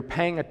that you're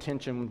paying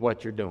attention with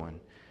what you're doing,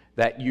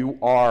 that you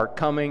are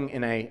coming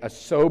in a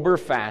sober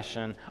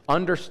fashion,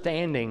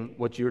 understanding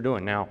what you're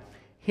doing. Now,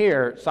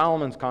 here,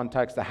 Solomon's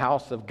context, the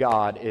house of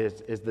God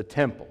is the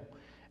temple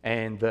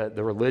and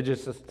the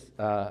religious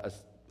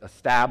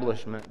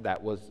establishment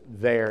that was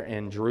there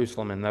in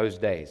Jerusalem in those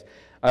days.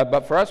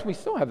 But for us, we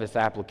still have this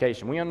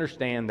application. We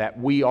understand that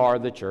we are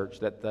the church,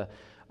 that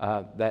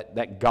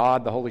that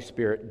God, the Holy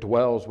Spirit,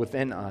 dwells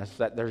within us,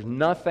 that there's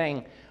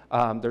nothing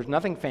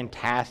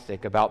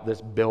fantastic about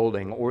this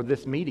building or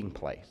this meeting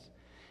place.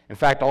 In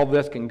fact, all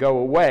this can go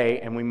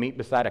away and we meet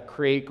beside a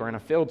creek or in a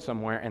field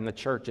somewhere, and the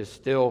church is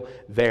still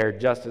there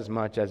just as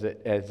much as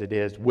it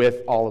is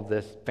with all of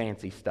this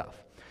fancy stuff.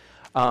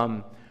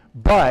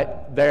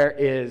 But there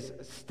is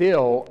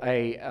still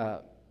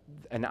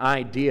an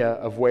idea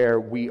of where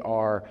we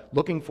are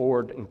looking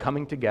forward and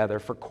coming together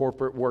for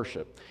corporate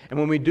worship. And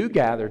when we do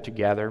gather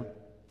together,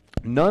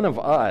 none of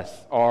us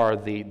are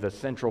the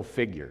central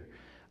figure.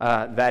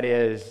 That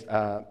is,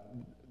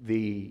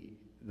 the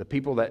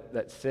people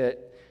that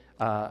sit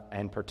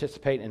and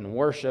participate in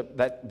worship,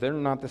 that they're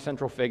not the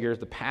central figures.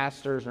 The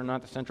pastors are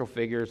not the central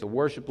figures. The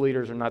worship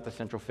leaders are not the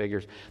central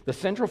figures. The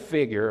central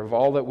figure of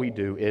all that we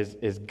do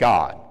is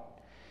God.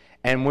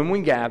 And when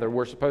we gather,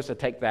 we're supposed to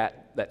take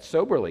that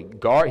soberly.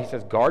 He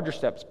says, guard your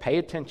steps. Pay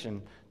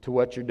attention to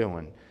what you're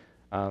doing.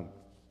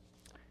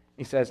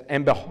 He says,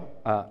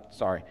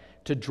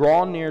 to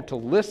draw near to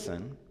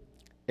listen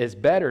is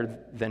better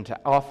than to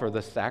offer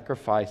the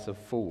sacrifice of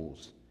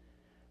fools,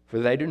 for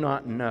they do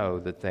not know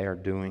that they are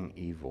doing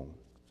evil.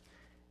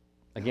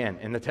 Again,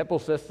 in the temple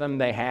system,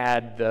 they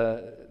had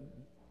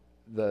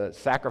the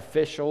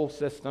sacrificial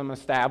system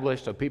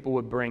established, so people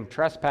would bring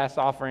trespass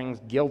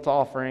offerings, guilt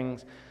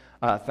offerings,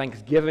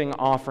 Thanksgiving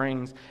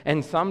offerings,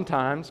 and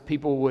sometimes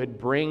people would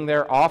bring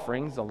their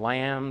offerings, the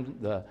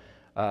lamb,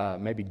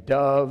 maybe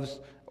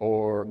doves,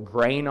 or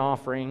grain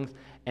offerings,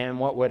 and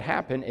what would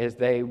happen is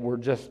they were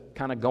just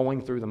kind of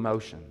going through the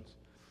motions.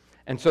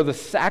 And so the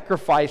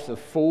sacrifice of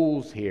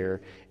fools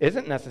here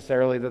isn't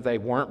necessarily that they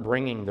weren't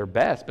bringing their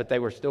best, but they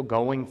were still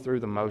going through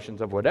the motions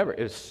of whatever.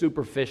 It was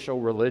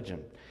superficial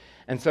religion.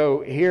 And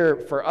so here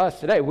for us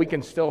today, we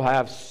can still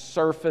have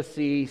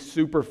surfacey,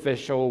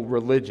 superficial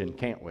religion,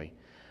 can't we?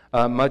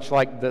 Much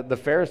like the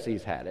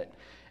Pharisees had it.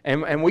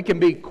 And we can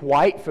be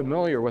quite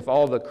familiar with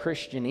all the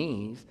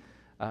Christianese,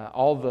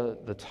 all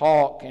the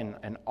talk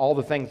and all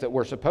the things that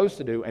we're supposed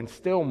to do, and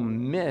still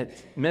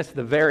miss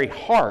the very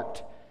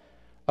heart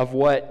of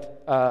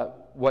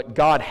what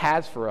God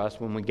has for us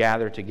when we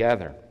gather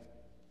together.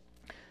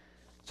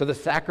 So the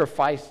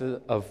sacrifice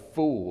of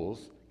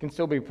fools can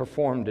still be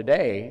performed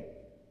today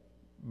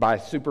by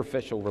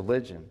superficial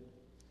religion.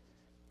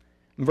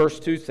 Verse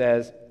 2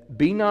 says,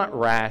 be not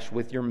rash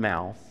with your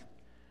mouth,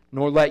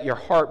 nor let your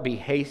heart be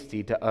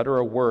hasty to utter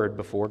a word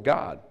before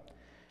God.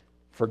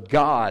 For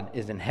God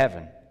is in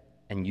heaven,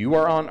 and you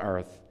are on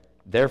earth,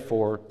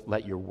 therefore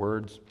let your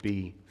words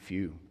be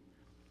few.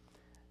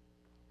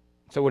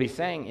 So what he's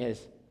saying is,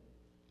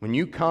 when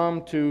you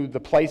come to the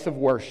place of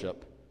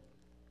worship,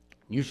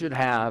 you should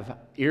have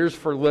ears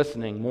for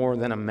listening more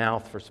than a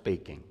mouth for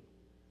speaking,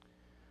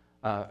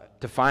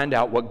 to find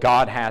out what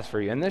God has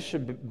for you. And this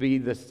should be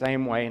the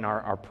same way in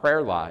our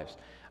prayer lives.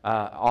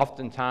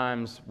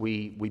 Oftentimes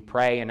we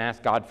pray and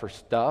ask God for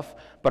stuff,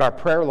 but our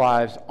prayer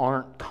lives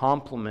aren't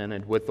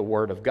complemented with the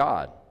Word of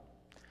God.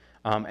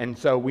 And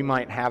so we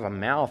might have a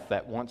mouth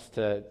that wants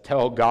to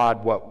tell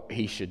God what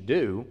He should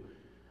do,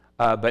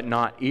 but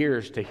not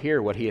ears to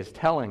hear what He is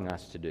telling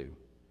us to do,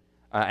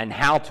 and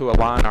how to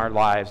align our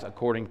lives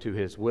according to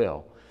His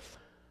will.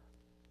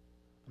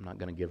 I'm not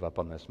going to give up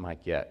on this mic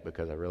yet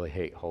because I really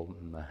hate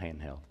holding the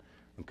handheld,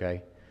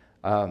 okay?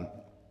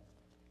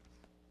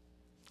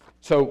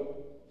 So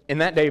in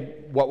that day,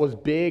 what was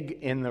big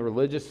in the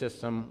religious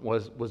system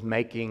was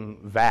making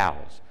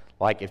vows.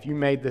 Like if you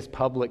made this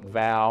public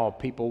vow,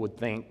 people would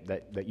think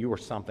that you were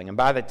something. And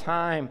by the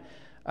time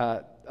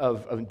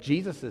of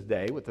Jesus'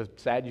 day, with the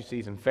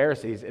Sadducees and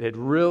Pharisees, it had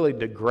really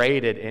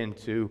degraded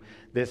into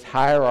this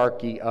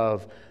hierarchy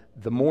of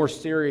the more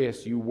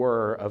serious you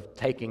were of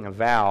taking a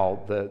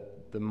vow,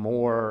 the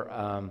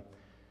more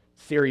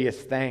serious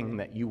thing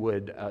that you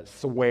would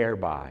swear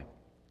by.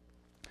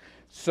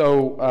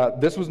 So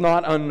this was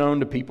not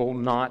unknown to people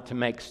not to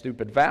make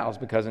stupid vows,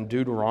 because in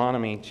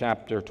Deuteronomy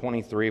chapter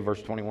 23,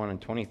 verse 21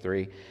 and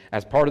 23,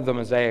 as part of the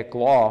Mosaic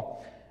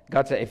law,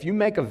 God said, if you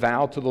make a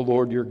vow to the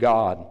Lord your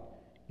God,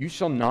 you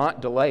shall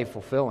not delay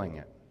fulfilling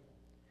it.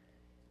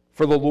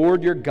 For the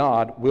Lord your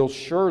God will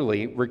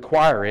surely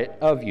require it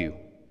of you,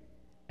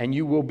 and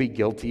you will be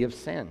guilty of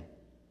sin.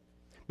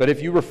 But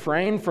if you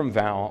refrain from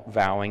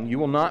vowing, you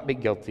will not be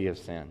guilty of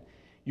sin.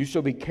 You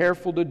shall be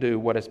careful to do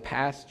what has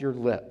passed your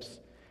lips,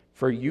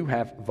 for you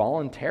have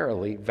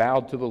voluntarily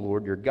vowed to the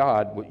Lord your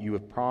God what you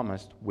have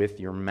promised with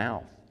your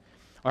mouth.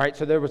 All right,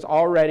 so there was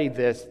already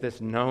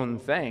this known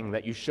thing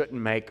that you shouldn't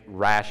make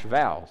rash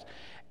vows.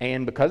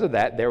 And because of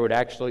that, there would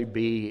actually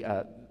be,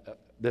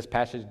 this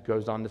passage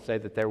goes on to say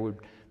that there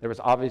was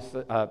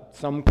obviously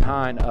some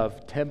kind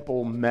of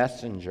temple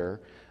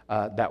messenger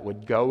that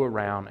would go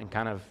around and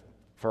kind of,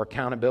 for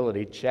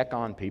accountability, check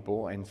on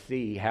people and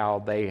see how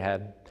they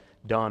had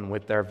done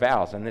with their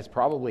vows. And this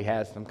probably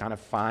has some kind of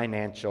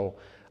financial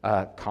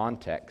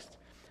context,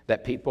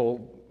 that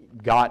people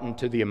got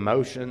into the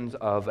emotions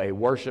of a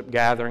worship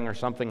gathering or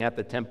something at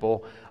the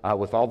temple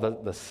with all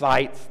the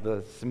sights,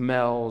 the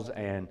smells,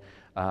 and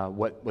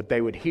what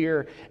they would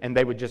hear, and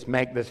they would just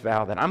make this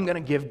vow that I'm going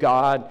to give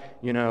God,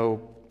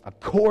 a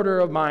quarter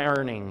of my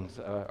earnings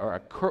or a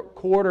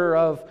quarter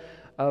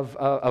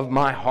of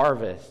my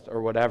harvest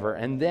or whatever.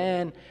 And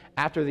then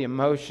after the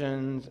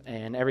emotions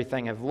and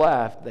everything have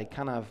left, they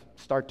kind of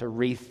start to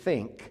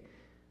rethink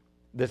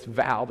this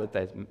vow that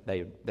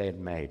they had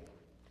made.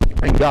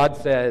 And God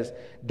says,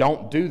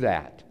 don't do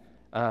that,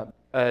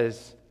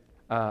 because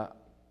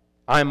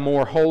I'm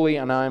more holy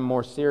and I'm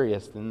more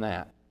serious than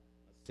that.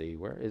 Let's see,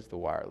 where is the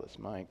wireless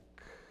mic?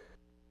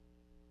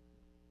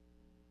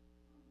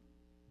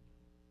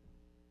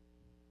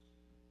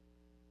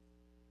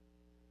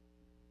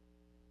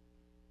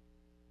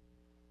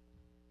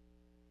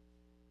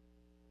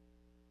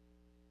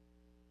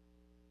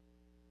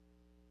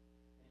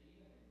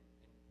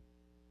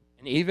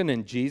 And even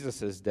in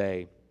Jesus'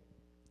 day,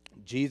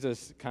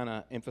 Jesus kind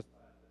of emphasized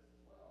this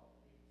as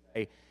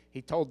well.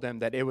 He told them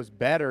that it was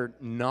better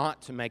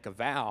not to make a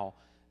vow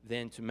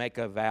than to make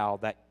a vow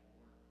that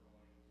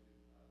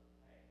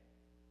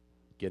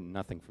getting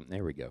nothing from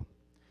there. We go.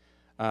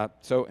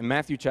 So in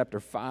Matthew chapter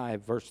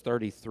 5, verse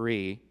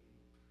 33,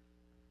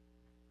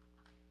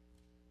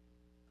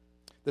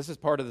 this is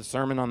part of the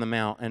Sermon on the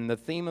Mount, and the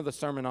theme of the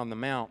Sermon on the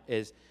Mount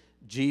is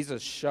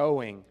Jesus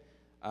showing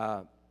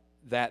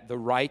that the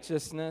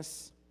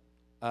righteousness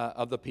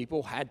of the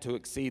people had to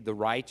exceed the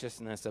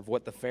righteousness of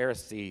what the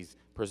Pharisees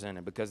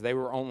presented, because they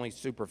were only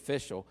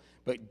superficial.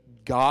 But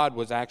God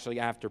was actually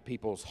after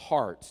people's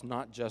hearts,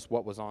 not just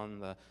what was on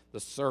the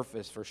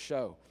surface for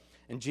show.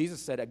 And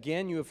Jesus said,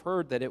 again, you have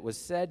heard that it was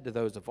said to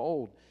those of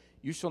old,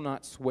 you shall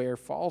not swear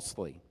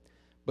falsely,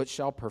 but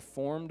shall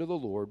perform to the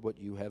Lord what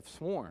you have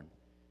sworn.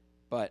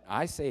 But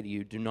I say to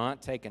you, do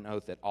not take an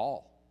oath at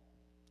all,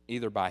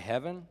 either by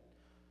heaven,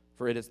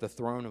 for it is the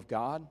throne of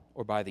God,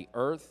 or by the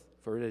earth,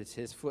 for it is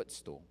his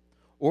footstool,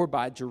 or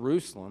by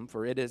Jerusalem,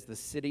 for it is the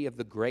city of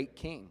the great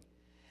king.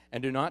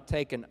 And do not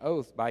take an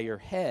oath by your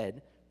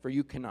head, for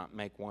you cannot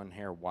make one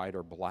hair white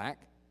or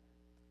black.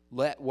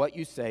 Let what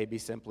you say be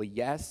simply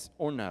yes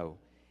or no.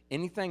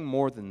 Anything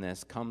more than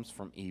this comes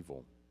from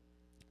evil.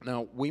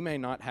 Now, we may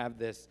not have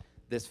this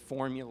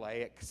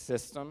formulaic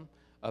system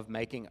of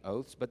making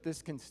oaths, but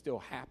this can still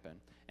happen.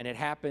 And it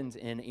happens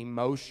in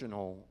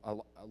emotional,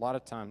 a lot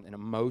of times in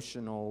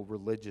emotional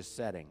religious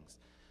settings,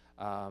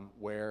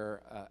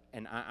 where,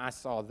 and I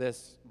saw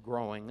this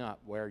growing up,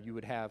 where you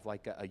would have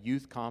like a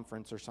youth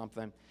conference or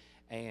something,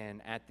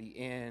 and at the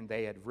end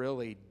they had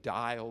really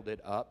dialed it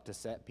up to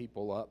set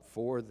people up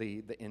for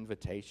the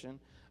invitation,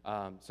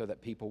 so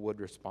that people would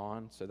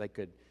respond, so they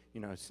could,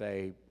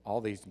 say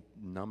all these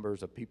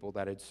numbers of people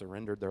that had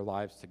surrendered their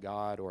lives to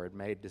God or had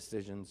made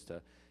decisions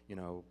to,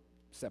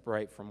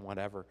 separate from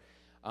whatever.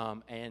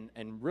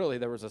 And really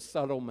there was a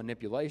subtle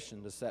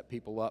manipulation to set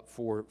people up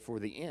for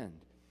the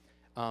end.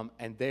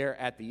 And there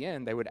at the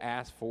end, they would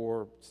ask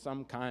for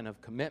some kind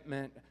of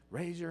commitment,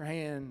 raise your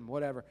hand,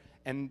 whatever.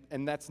 And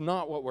that's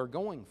not what we're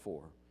going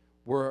for.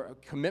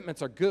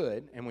 Commitments are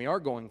good, and we are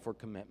going for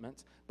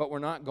commitments, but we're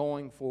not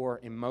going for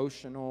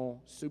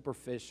emotional,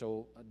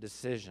 superficial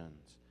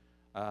decisions,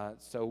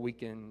 so we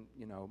can,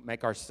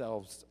 make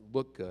ourselves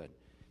look good.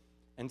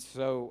 And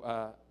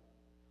so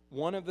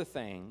one of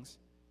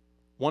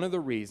the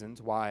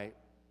reasons why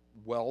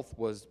wealth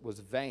was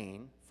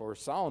vain for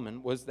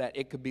Solomon was that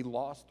it could be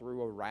lost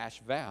through a rash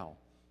vow.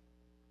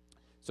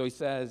 So he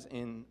says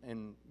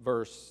in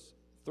verse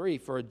 3,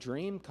 for a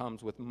dream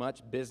comes with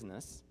much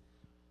business,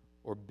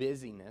 or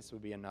busyness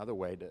would be another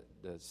way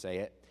to say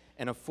it,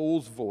 and a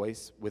fool's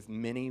voice with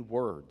many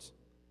words.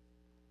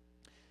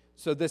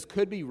 So this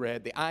could be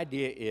read, the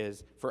idea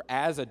is, for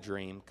as a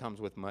dream comes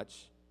with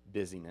much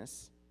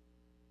busyness,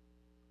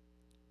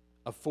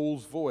 a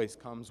fool's voice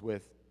comes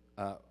with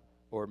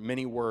or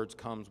many words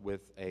comes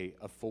with a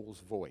fool's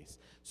voice.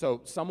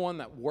 So someone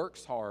that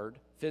works hard,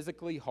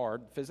 physically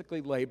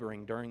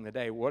laboring during the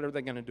day, what are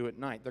they going to do at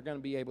night? They're going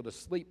to be able to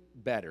sleep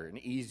better and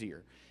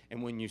easier.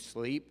 And when you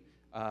sleep,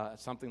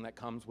 something that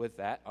comes with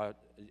that,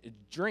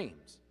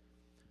 dreams.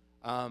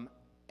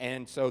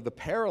 And so the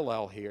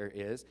parallel here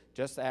is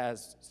just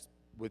as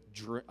with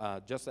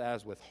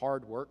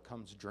hard work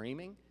comes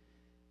dreaming,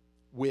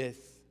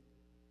 with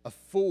a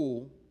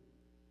fool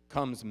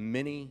comes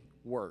many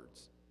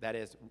words. That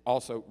is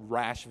also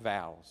rash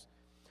vows.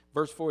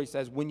 Verse 4, he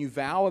says, when you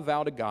vow a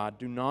vow to God,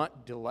 do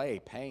not delay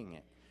paying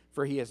it,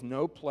 for he has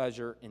no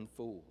pleasure in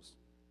fools.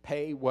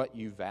 Pay what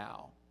you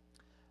vow.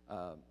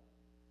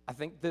 I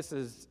think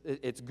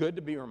it's good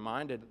to be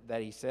reminded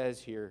that he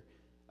says here,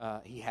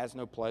 he has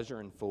no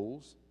pleasure in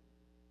fools.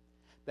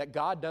 That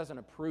God doesn't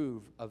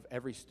approve of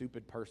every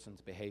stupid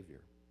person's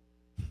behavior.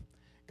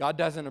 God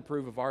doesn't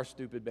approve of our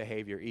stupid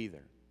behavior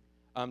either.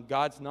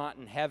 God's not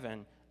in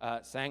heaven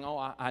saying, oh,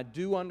 I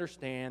do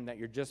understand that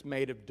you're just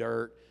made of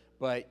dirt,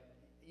 but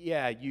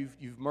yeah,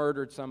 you've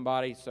murdered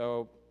somebody,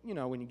 so,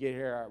 when you get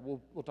here,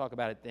 we'll talk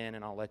about it then,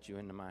 and I'll let you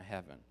into my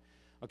heaven.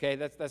 Okay,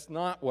 that's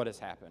not what is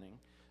happening.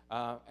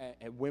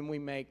 And when we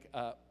make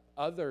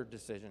other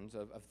decisions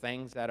of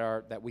things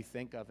that we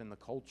think of in the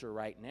culture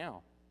right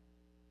now,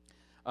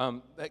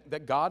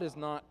 that God is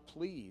not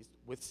pleased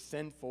with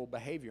sinful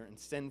behavior and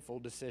sinful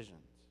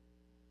decisions.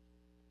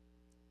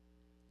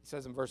 He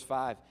says in verse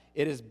 5,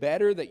 it is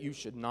better that you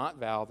should not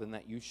vow than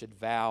that you should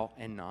vow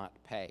and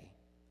not pay.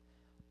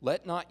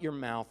 Let not your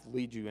mouth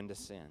lead you into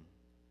sin,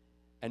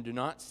 and do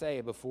not say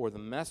before the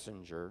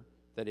messenger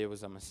that it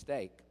was a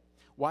mistake.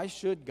 Why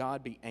should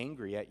God be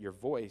angry at your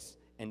voice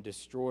and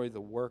destroy the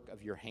work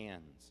of your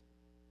hands?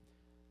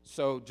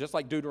 So just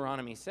like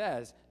Deuteronomy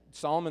says,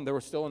 Solomon, there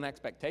was still an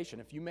expectation.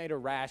 If you made a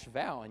rash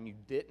vow and you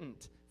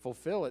didn't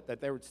fulfill it,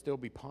 that there would still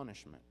be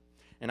punishment.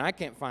 And I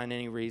can't find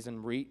any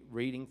reason,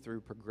 reading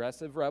through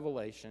progressive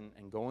revelation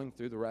and going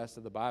through the rest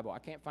of the Bible, I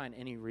can't find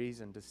any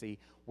reason to see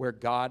where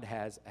God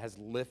has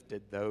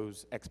lifted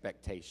those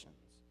expectations.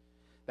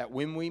 That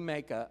when we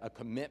make a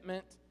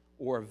commitment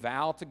or a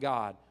vow to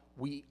God,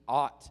 we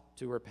ought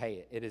to repay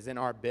it. It is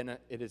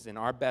in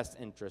our best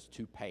interest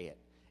to pay it.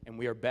 And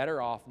we are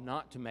better off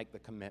not to make the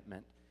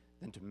commitment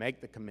than to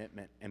make the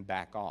commitment and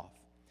back off.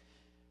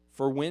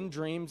 For when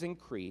dreams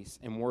increase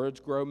and words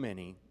grow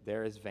many,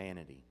 there is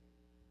vanity.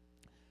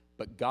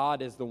 But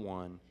God is the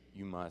one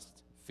you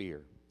must fear.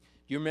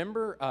 Do you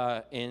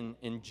remember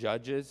in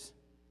Judges,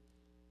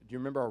 do you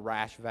remember a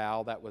rash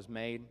vow that was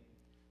made?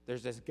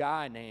 There's this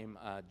guy named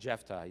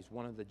Jephthah. He's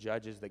one of the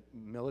judges, the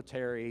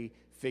military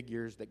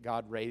figures that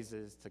God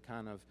raises to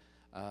kind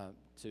of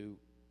to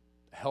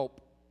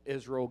help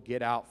Israel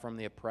get out from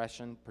the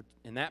oppression.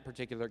 In that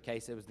particular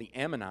case, it was the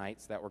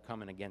Ammonites that were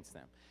coming against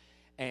them.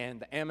 And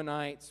the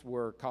Ammonites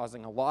were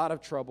causing a lot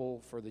of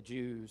trouble for the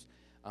Jews,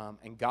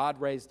 and God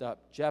raised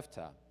up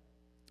Jephthah.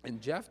 And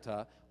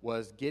Jephthah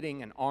was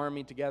getting an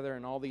army together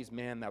and all these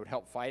men that would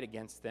help fight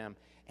against them.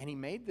 And he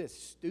made this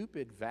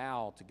stupid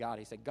vow to God.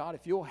 He said, God,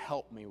 if you'll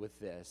help me with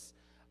this,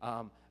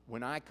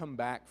 when I come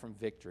back from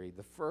victory,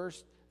 the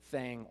first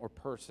thing or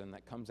person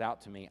that comes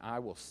out to me, I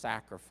will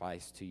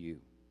sacrifice to you.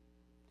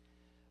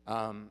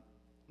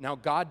 Now,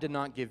 God did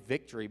not give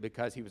victory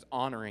because he was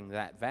honoring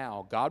that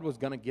vow. God was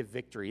going to give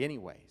victory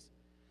anyways.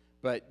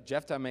 But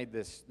Jephthah made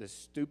this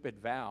stupid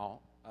vow,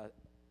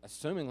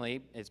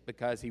 assumingly it's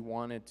because he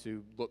wanted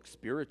to look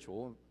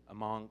spiritual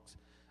amongst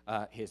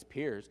his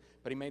peers.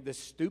 But he made this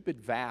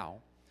stupid vow,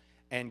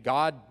 and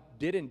God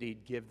did indeed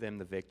give them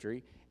the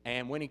victory.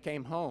 And when he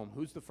came home,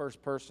 who's the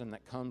first person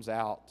that comes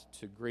out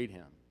to greet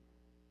him?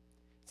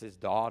 It's his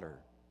daughter.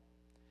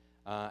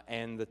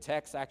 And the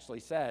text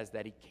actually says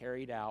that he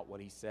carried out what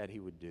he said he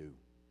would do.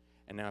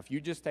 And now if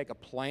you just take a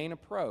plain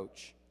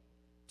approach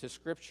to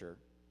Scripture,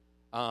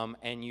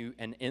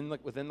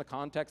 within the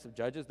context of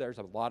Judges, there's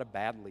a lot of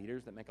bad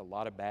leaders that make a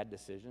lot of bad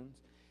decisions.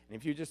 And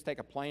if you just take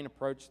a plain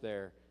approach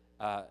there,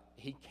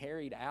 he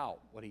carried out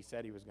what he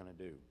said he was going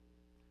to do,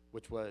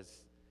 which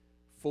was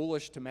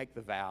foolish to make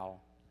the vow,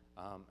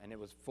 and it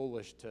was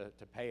foolish to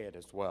pay it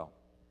as well.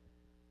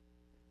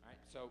 All right,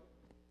 so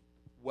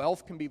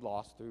wealth can be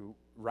lost through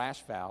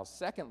rash vows.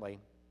 Secondly,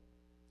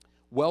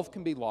 wealth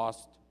can be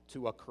lost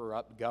to a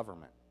corrupt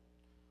government.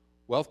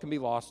 Wealth can be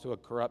lost to a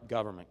corrupt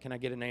government. Can I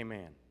get an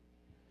amen?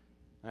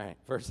 All right,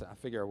 I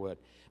figure I would.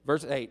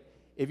 Verse 8,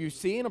 if you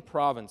see in a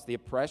province the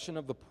oppression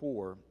of the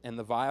poor and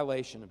the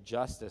violation of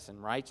justice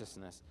and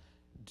righteousness,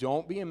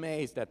 don't be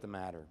amazed at the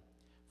matter.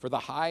 For the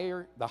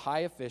high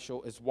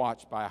official is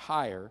watched by a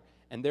higher,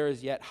 and there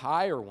is yet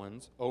higher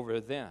ones over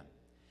them.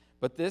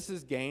 But this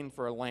is gain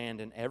for a land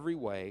in every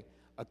way,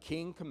 a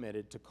king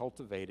committed to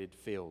cultivated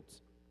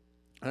fields.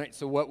 All right,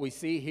 so what we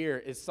see here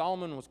is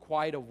Solomon was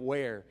quite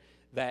aware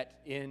that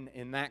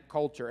in that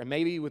culture, and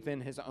maybe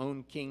within his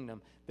own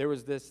kingdom, there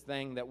was this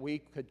thing that we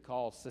could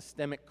call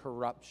systemic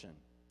corruption.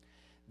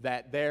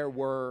 That there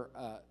were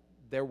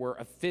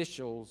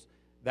officials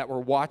that were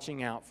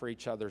watching out for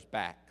each other's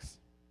backs.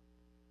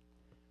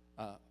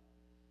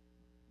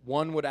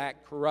 one would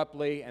act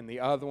corruptly and the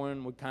other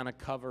one would kind of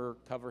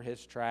cover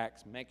his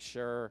tracks, make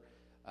sure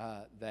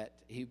that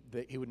he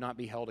would not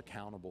be held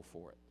accountable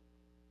for it.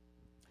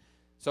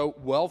 So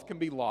wealth can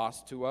be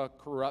lost to a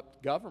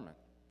corrupt government.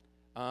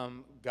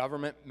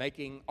 Government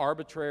making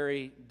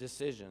arbitrary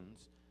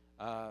decisions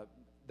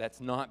that's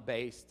not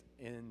based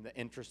in the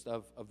interest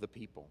of the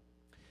people.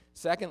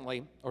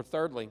 Thirdly,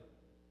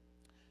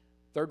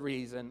 third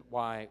reason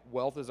why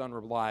wealth is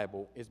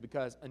unreliable is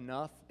because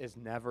enough is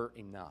never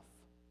enough.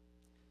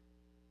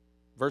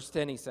 Verse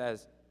 10, he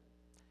says,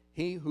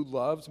 "He who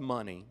loves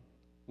money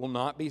will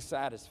not be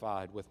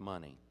satisfied with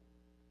money,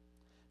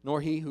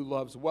 nor he who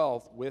loves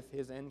wealth with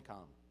his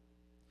income.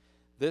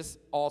 This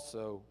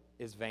also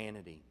is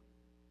vanity."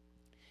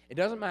 It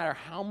doesn't matter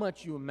how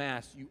much you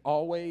amass,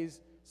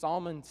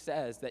 Solomon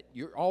says that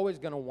you're always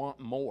going to want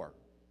more.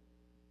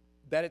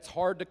 That it's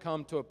hard to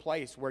come to a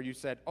place where you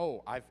said,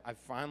 "Oh, I've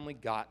finally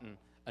gotten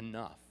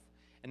enough."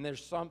 And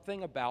there's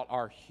something about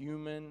our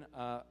human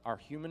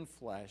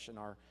flesh and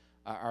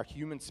our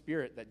human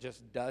spirit that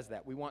just does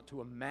that. We want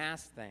to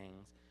amass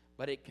things,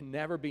 but it can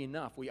never be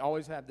enough. We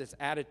always have this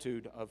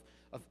attitude of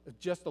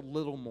just a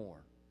little more,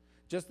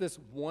 just this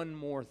one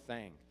more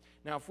thing.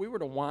 Now, if we were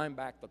to wind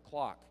back the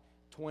clock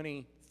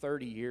 20,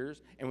 30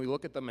 years, and we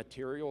look at the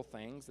material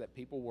things that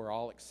people were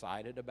all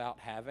excited about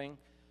having,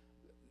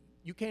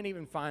 you can't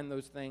even find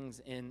those things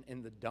in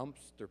the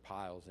dumpster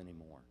piles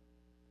anymore,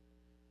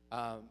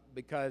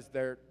 because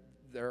they're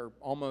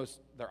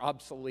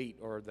obsolete,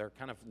 or they're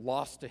kind of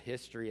lost to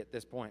history at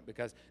this point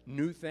because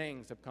new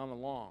things have come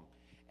along,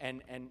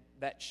 and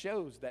that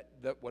shows that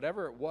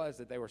whatever it was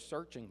that they were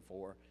searching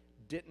for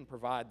didn't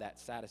provide that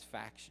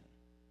satisfaction.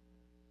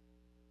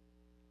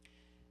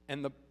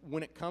 And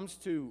when it comes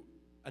to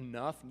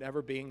enough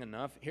never being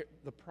enough,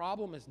 the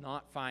problem is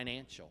not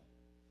financial.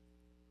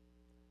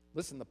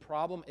 Listen, the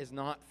problem is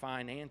not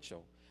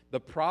financial. The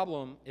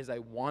problem is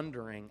a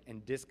wandering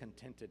and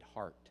discontented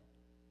heart.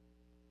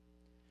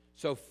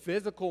 So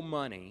physical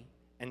money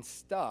and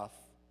stuff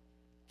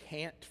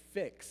can't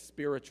fix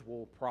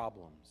spiritual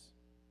problems.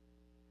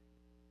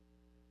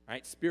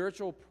 Right?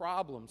 Spiritual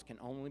problems can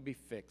only be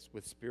fixed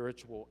with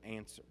spiritual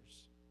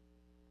answers.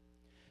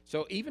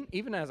 So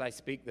even as I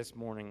speak this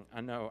morning, I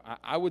know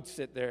I would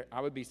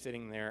be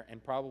sitting there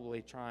and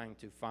probably trying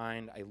to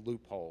find a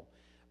loophole.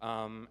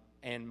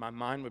 And my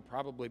mind would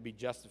probably be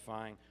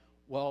justifying,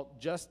 well,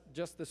 just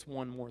this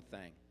one more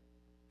thing.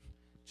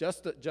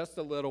 Just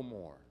a little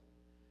more.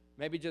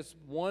 Maybe just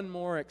one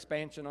more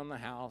expansion on the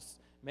house.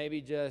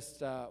 Maybe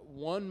just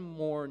one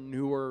more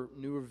newer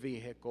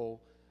vehicle.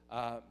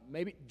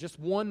 Maybe just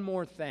one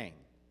more thing.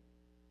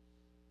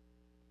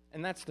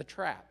 And that's the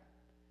trap.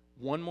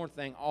 One more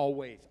thing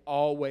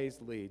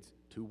always leads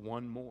to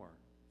one more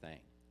thing.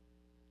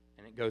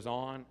 And it goes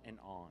on and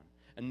on.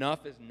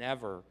 Enough is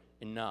never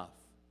enough.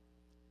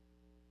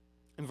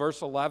 In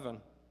verse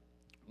 11,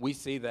 we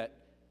see that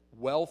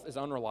wealth is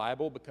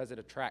unreliable because it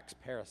attracts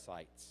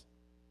parasites.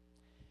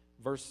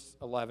 Verse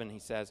 11, he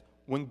says,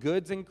 "When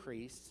goods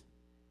increase,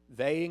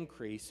 they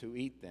increase who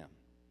eat them.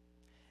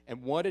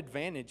 And what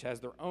advantage has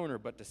their owner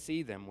but to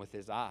see them with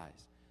his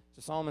eyes?"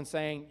 So Solomon's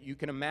saying, you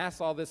can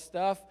amass all this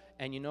stuff,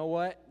 and you know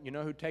what? You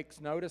know who takes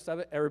notice of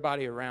it?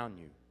 Everybody around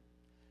you.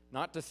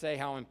 Not to say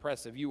how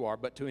impressive you are,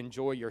 but to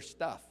enjoy your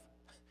stuff.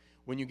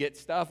 When you get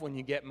stuff, when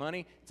you get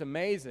money, it's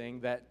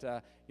amazing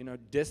that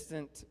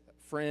distant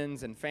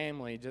friends and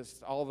family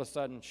just all of a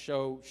sudden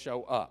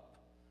show up,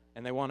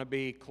 and they want to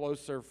be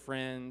closer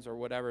friends or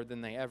whatever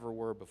than they ever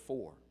were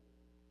before.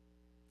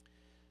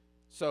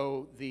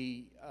 So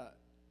the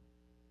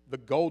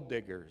gold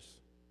diggers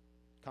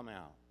come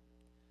out,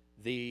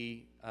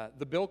 the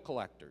bill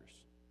collectors,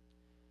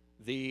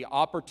 the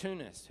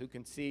opportunists who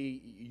can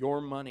see your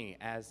money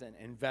as an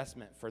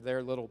investment for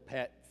their little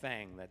pet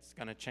thing that's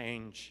going to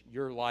change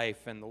your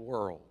life and the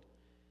world,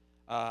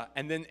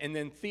 and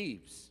then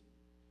thieves.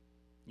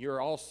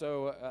 You're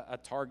also a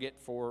target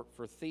for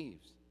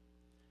thieves.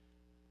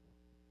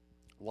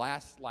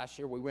 Last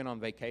year we went on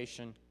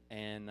vacation,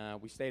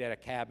 and we stayed at a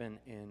cabin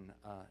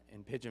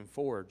in Pigeon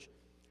Forge,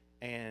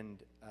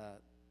 and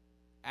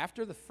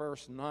after the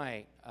first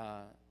night,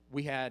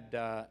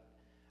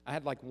 I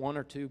had like one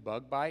or two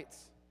bug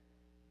bites,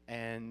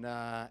 and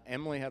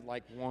Emily had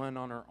like one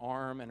on her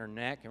arm and her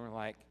neck, and we're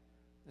like,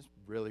 this is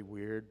really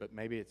weird, but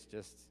maybe it's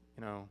just,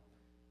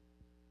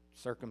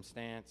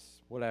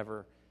 circumstance,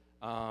 whatever.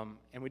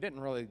 And we didn't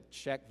really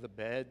check the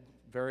bed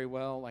very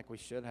well like we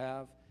should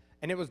have.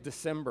 And it was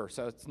December,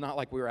 so it's not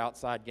like we were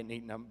outside getting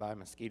eaten up by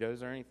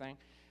mosquitoes or anything.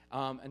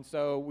 And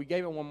so we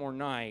gave it one more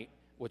night,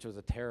 which was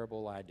a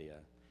terrible idea,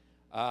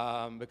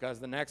 because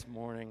the next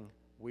morning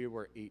we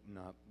were eaten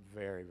up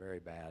very, very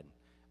bad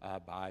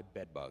by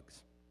bed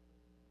bugs.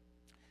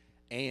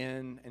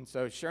 And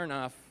so sure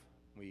enough,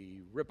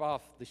 we rip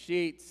off the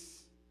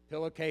sheets,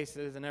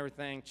 pillowcases and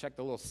everything, check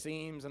the little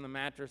seams in the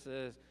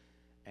mattresses,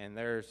 and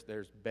there's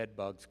bed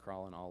bugs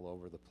crawling all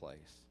over the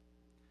place.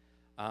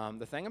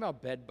 The thing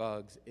about bed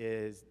bugs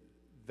is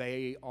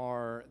they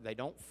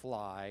don't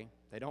fly,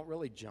 they don't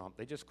really jump,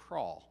 they just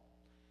crawl.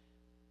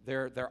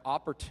 they're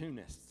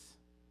opportunists.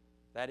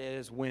 That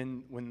is,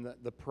 when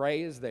the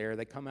prey is there,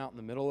 they come out in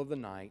the middle of the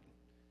night,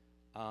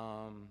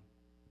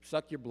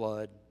 suck your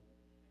blood,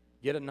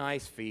 get a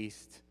nice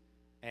feast,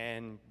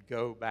 and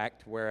go back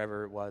to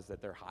wherever it was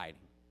that they're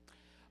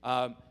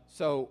hiding.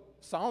 So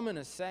Solomon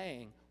is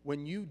saying,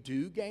 when you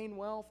do gain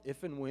wealth,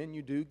 if and when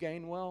you do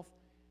gain wealth,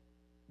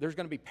 there's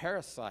going to be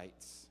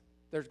parasites.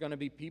 There's going to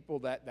be people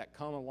that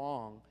come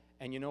along,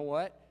 and you know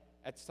what?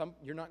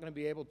 You're not going to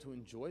be able to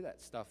enjoy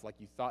that stuff like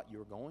you thought you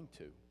were going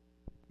to.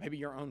 Maybe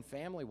your own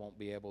family won't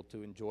be able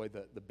to enjoy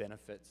the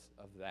benefits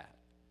of that.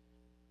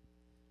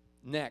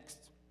 Next,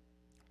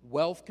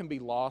 wealth can be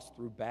lost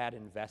through bad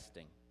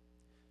investing.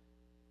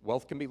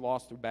 Wealth can be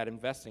lost through bad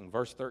investing.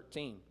 Verse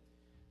 13,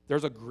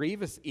 there's a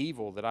grievous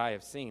evil that I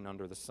have seen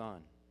under the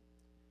sun.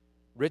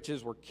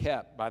 Riches were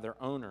kept by their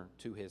owner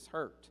to his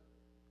hurt,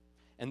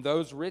 and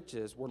those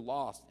riches were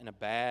lost in a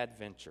bad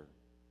venture.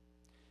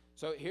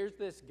 So here's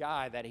this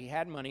guy that he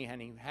had money and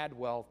he had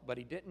wealth, but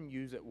he didn't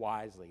use it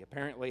wisely.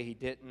 Apparently he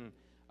didn't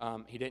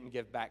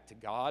give back to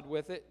God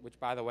with it, which,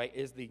 by the way,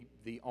 is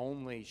the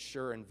only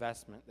sure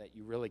investment that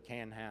you really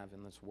can have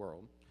in this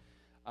world.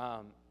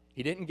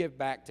 He didn't give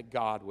back to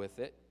God with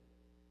it.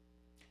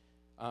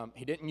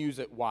 He didn't use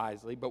it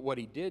wisely, but what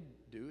he did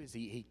do is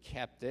he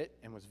kept it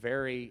and was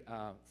very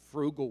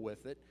frugal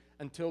with it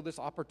until this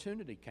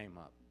opportunity came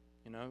up.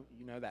 You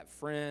know that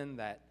friend,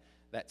 that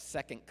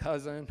second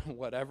cousin,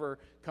 whatever,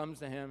 comes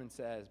to him and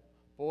says,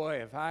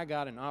 boy, if I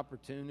got an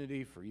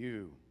opportunity for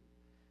you.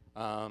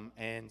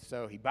 And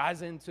so he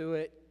buys into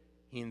it,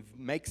 he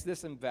makes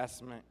this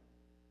investment,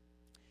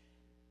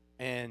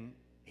 and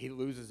he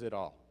loses it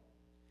all.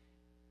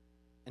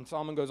 And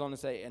Solomon goes on to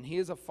say, and he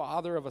is a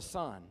father of a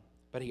son,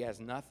 but he has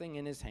nothing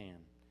in his hand.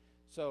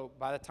 So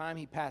by the time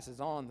he passes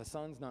on, the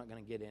son's not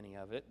going to get any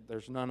of it.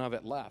 There's none of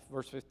it left.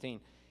 Verse 15,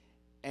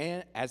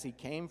 and as he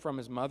came from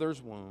his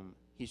mother's womb,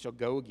 he shall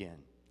go again,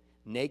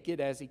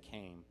 naked as he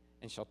came,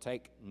 and shall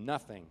take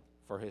nothing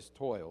for his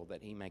toil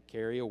that he may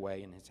carry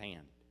away in his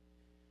hand.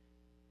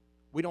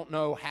 We don't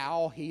know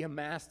how he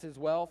amassed his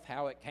wealth,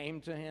 how it came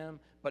to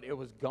him, but it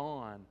was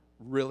gone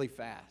really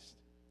fast.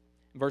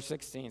 Verse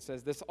 16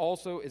 says, this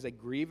also is a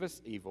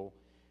grievous evil.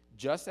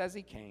 Just as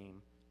he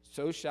came,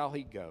 so shall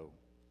he go.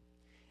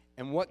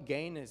 And what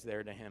gain is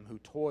there to him who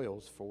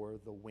toils for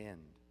the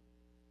wind?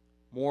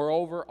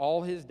 Moreover,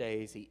 all his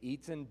days he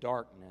eats in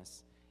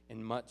darkness,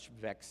 in much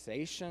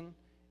vexation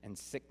and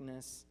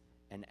sickness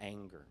and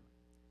anger.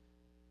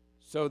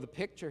 So the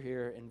picture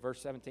here in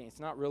verse 17, it's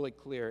not really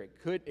clear.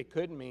 It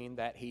could mean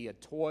that he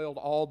had toiled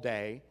all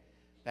day.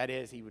 That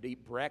is, he would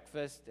eat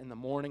breakfast in the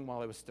morning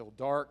while it was still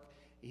dark.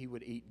 He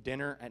would eat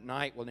dinner at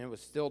night when it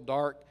was still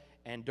dark.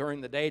 And during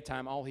the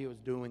daytime, all he was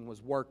doing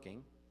was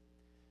working.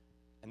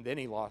 And then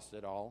he lost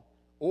it all.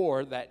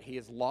 Or that he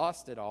has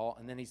lost it all,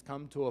 and then he's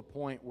come to a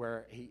point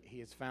where he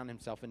has found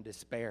himself in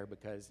despair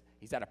because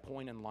he's at a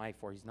point in life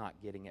where he's not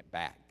getting it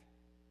back.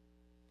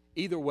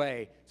 Either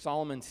way,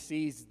 Solomon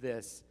sees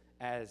this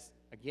as,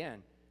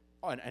 again,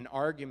 an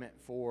argument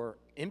for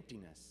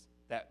emptiness,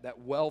 that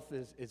wealth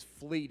is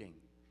fleeting.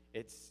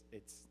 It's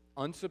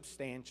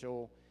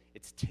unsubstantial,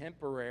 it's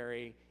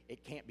temporary,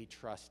 it can't be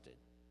trusted.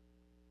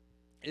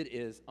 It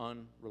is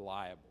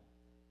unreliable.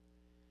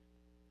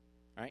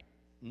 All right,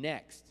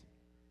 next,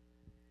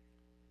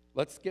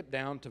 let's skip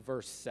down to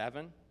verse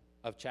 7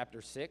 of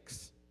chapter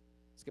 6.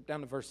 Skip down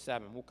to verse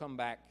 7. We'll come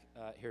back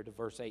here to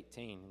verse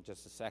 18 in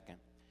just a second.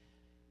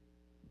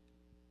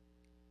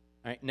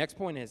 All right, next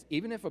point is,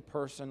 even if a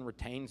person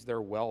retains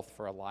their wealth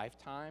for a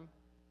lifetime,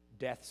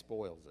 death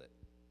spoils it.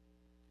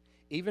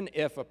 Even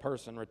if a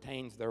person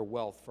retains their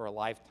wealth for a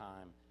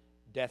lifetime,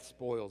 death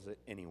spoils it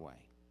anyway.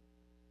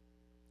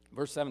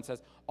 Verse 7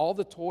 says, all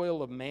the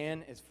toil of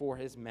man is for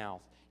his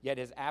mouth, yet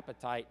his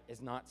appetite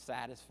is not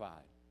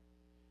satisfied.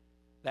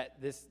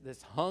 That this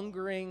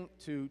hungering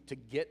to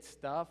get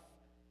stuff,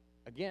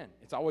 again,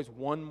 it's always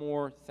one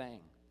more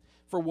thing.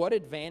 For what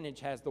advantage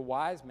has the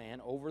wise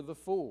man over the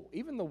fool?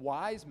 Even the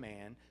wise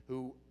man,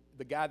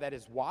 the guy that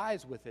is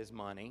wise with his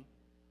money,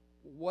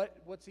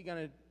 where's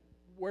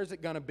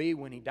it going to be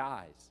when he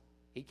dies?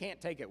 He can't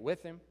take it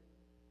with him.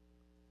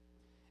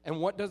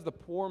 And what does the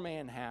poor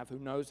man have who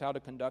knows how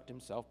to conduct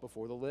himself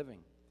before the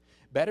living?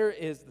 Better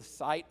is the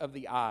sight of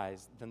the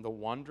eyes than the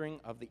wandering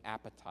of the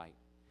appetite.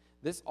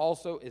 This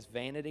also is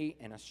vanity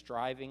and a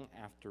striving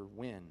after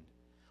wind.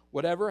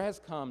 Whatever has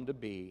come to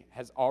be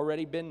has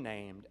already been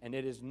named, and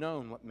it is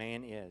known what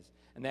man is,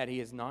 and that he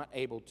is not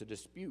able to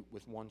dispute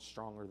with one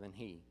stronger than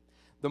he.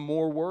 The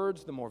more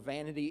words, the more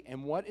vanity,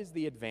 and what is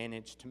the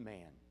advantage to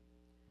man?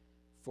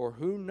 For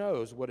who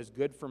knows what is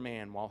good for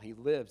man while he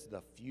lives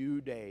the few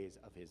days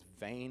of his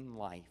vain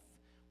life,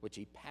 which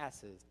he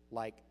passes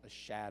like a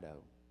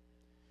shadow?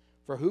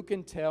 For who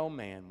can tell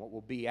man what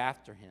will be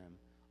after him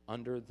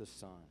under the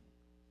sun?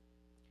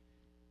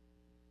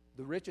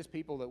 The richest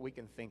people that we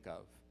can think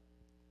of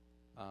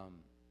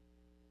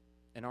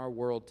in our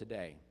world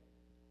today,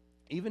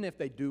 even if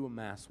they do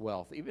amass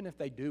wealth, even if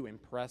they do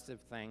impressive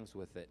things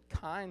with it,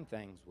 kind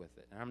things with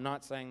it, and I'm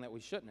not saying that we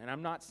shouldn't, and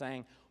I'm not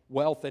saying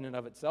wealth in and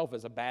of itself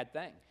is a bad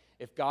thing.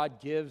 If God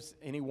gives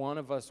any one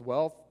of us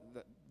wealth,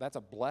 that's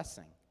a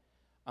blessing.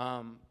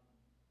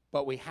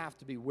 But we have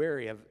to be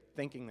wary of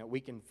thinking that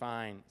we can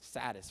find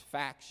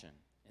satisfaction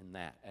in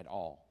that at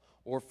all,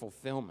 or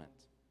fulfillment.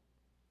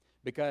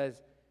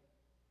 Because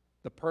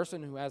the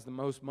person who has the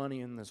most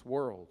money in this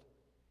world,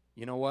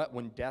 you know what?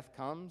 When death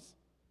comes,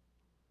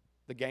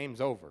 the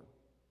game's over.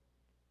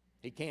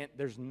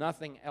 There's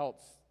nothing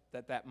else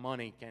that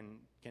money can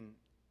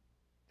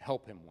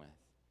help him with.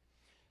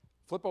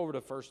 Flip over to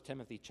 1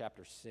 Timothy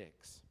chapter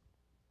 6.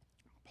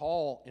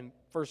 Paul, in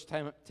 1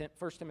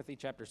 Timothy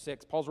chapter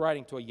 6, Paul's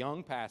writing to a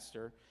young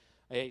pastor.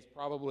 He's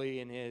probably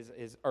in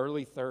his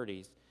early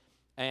 30s.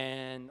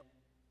 And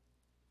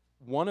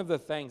one of the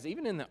things,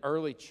 even in the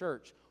early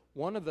church,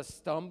 one of the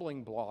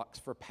stumbling blocks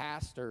for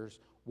pastors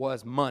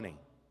was money.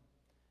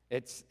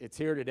 It's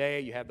here today.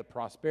 You have the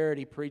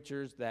prosperity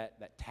preachers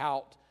that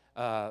tout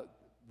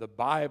the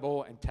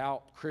Bible and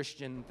tout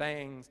Christian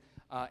things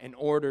in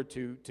order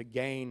to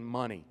gain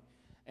money.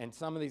 And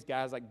some of these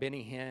guys like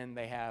Benny Hinn,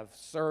 they have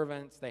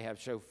servants, they have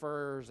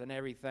chauffeurs and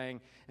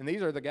everything. And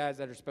these are the guys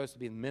that are supposed to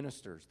be the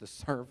ministers, the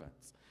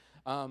servants.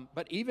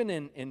 But even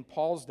in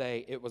Paul's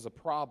day, it was a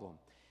problem.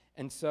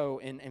 And so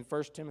in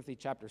 1 Timothy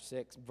chapter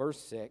 6, verse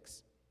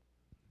 6,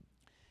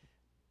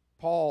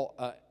 Paul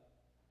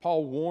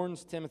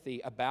warns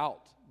Timothy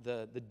about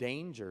the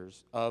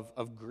dangers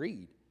of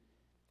greed.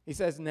 He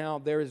says, "Now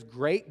there is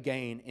great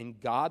gain in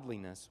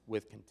godliness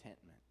with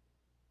contentment.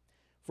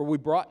 For we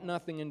brought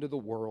nothing into the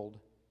world,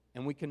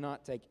 and we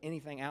cannot take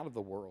anything out of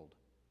the world.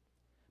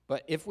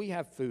 But if we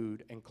have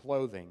food and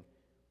clothing,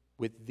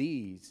 with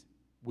these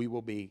we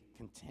will be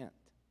content.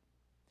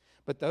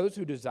 But those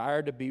who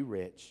desire to be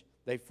rich,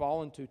 they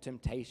fall into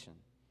temptation,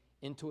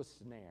 into a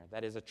snare,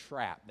 that is a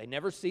trap. They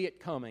never see it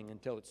coming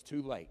until it's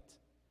too late.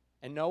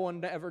 And no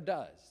one ever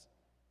does.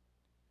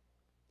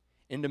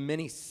 Into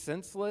many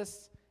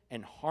senseless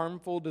and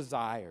harmful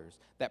desires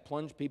that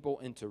plunge people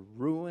into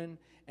ruin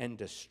and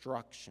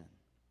destruction.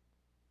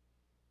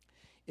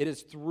 It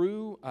is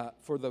through,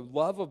 for the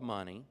love of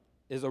money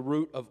is a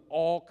root of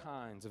all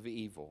kinds of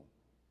evil.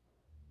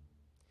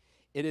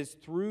 It is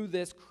through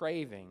this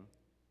craving.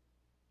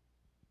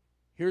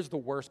 Here's the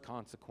worst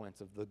consequence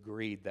of the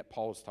greed that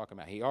Paul was talking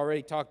about. He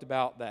already talked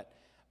about that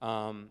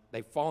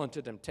they fall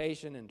into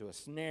temptation, into a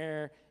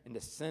snare,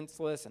 into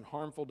senseless and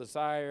harmful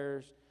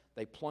desires.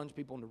 They plunge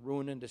people into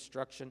ruin and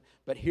destruction.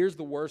 But here's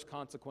the worst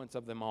consequence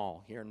of them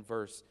all, here in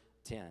verse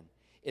 10.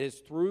 It is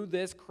through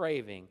this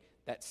craving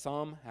that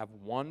some have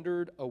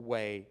wandered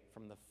away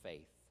from the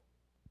faith.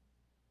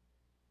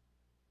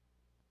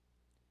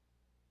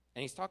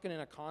 And he's talking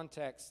in a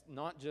context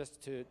not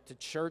just to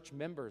church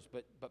members,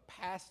 but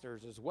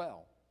pastors as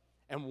well.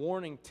 And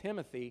warning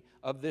Timothy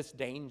of this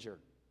danger.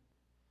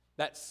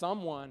 That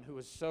someone who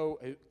is so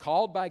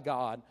called by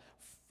God,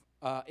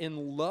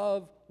 in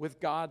love with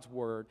God's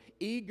word,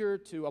 eager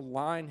to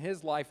align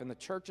his life and the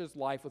church's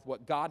life with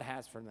what God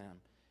has for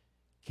them,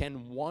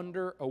 can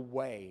wander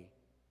away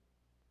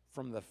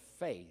from the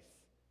faith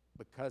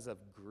because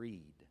of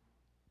greed.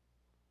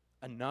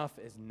 Enough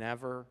is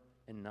never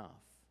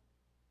enough.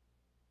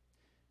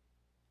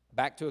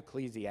 Back to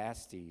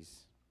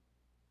Ecclesiastes.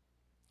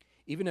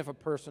 Even if a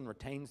person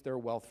retains their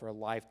wealth for a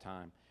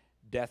lifetime,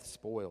 death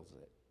spoils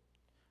it.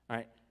 All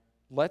right,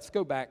 let's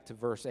go back to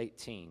verse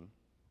 18.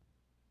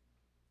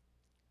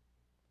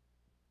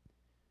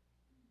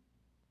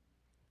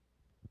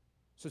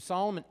 So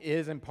Solomon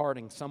is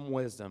imparting some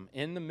wisdom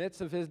in the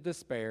midst of his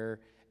despair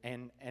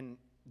and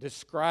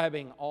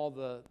describing all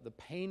the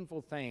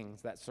painful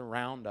things that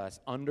surround us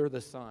under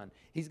the sun.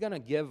 He's going to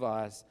give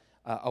us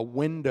a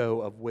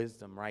window of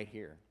wisdom right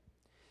here.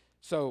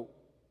 So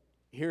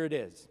here it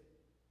is.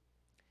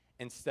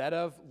 Instead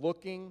of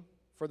looking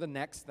for the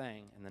next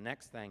thing and the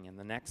next thing and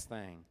the next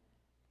thing,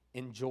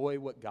 enjoy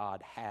what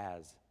God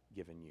has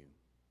given you.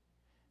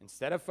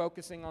 Instead of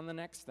focusing on the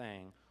next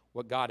thing,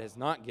 what God has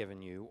not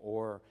given you,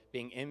 or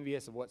being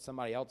envious of what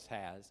somebody else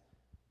has,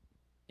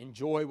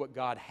 enjoy what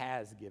God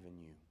has given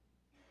you.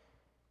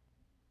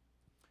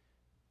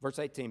 Verse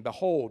 18,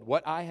 "Behold,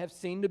 what I have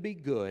seen to be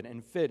good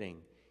and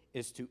fitting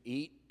is to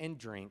eat and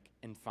drink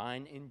and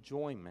find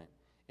enjoyment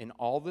in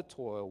all the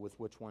toil with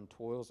which one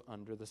toils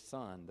under the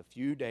sun, the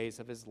few days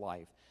of his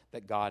life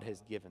that God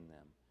has given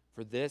them.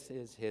 For this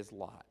is his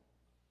lot.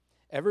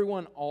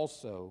 Everyone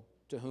also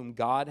to whom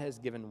God has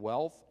given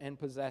wealth and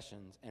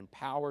possessions and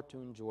power to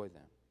enjoy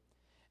them,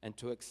 and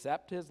to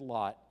accept his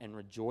lot and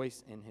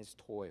rejoice in his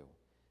toil.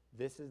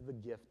 This is the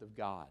gift of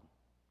God.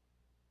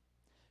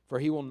 For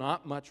he will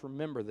not much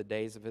remember the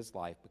days of his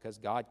life, because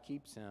God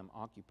keeps him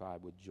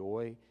occupied with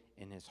joy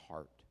in his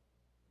heart."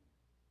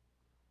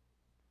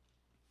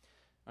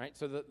 All right,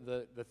 so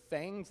the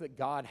things that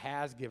God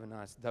has given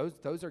us,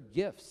 those are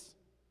gifts.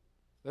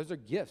 Those are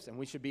gifts, and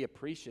we should be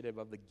appreciative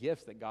of the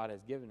gifts that God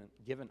has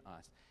given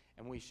us.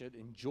 And we should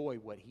enjoy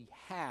what he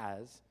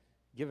has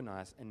given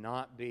us and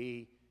not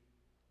be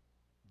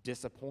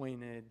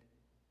disappointed,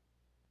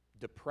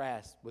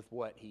 depressed with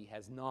what he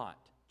has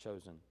not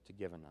chosen to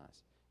give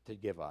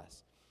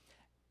us.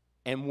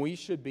 And we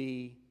should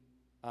be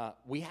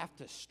we have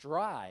to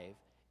strive,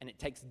 and it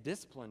takes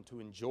discipline to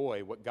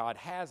enjoy what God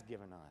has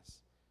given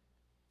us.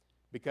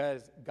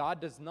 Because God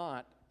does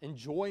not,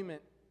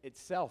 enjoyment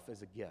itself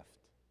is a gift.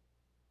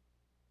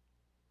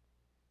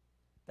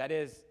 That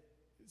is,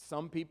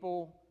 some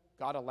people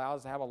God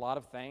allows to have a lot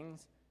of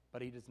things,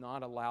 but He does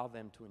not allow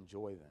them to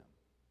enjoy them.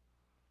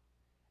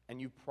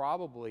 And you've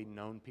probably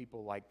known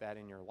people like that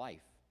in your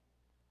life.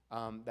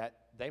 That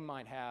they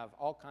might have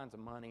all kinds of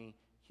money,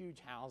 huge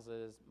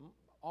houses,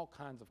 all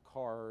kinds of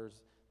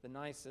cars, the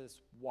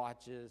nicest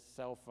watches,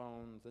 cell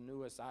phones, the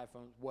newest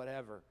iPhones,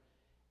 whatever.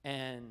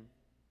 And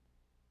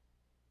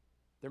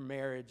their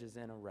marriage is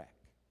in a wreck.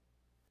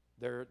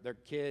 Their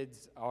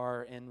kids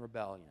are in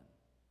rebellion.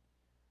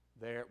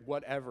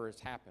 Whatever is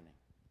happening.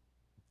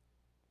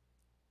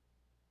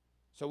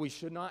 So we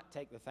should not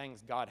take the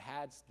things God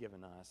has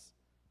given us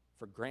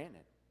for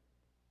granted.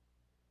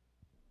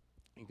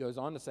 He goes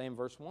on to say in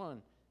verse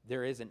 1,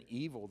 there is an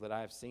evil that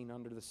I have seen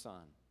under the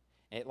sun.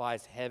 It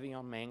lies heavy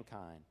on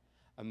mankind.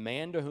 A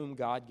man to whom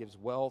God gives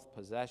wealth,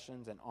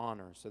 possessions, and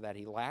honor, so that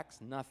he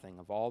lacks nothing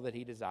of all that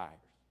he desires.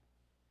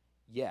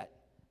 Yet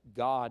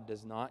God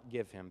does not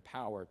give him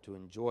power to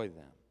enjoy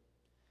them,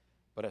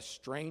 but a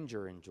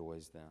stranger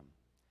enjoys them.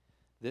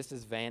 This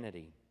is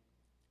vanity.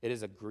 It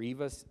is a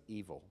grievous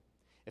evil.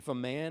 If a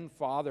man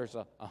fathers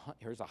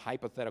here's a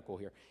hypothetical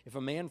here. If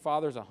a man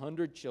fathers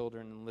 100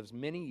 children and lives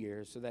many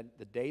years, so that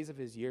the days of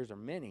his years are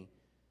many,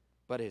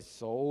 but his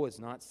soul is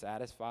not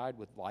satisfied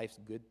with life's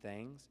good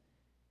things,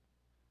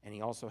 and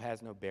he also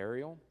has no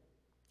burial,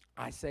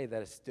 I say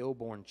that a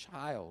stillborn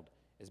child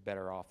is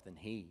better off than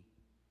he.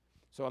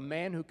 So a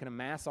man who can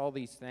amass all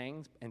these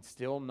things and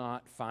still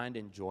not find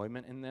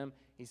enjoyment in them,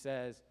 he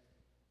says,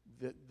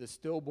 the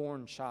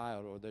stillborn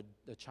child, or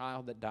the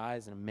child that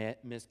dies in a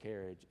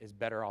miscarriage, is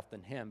better off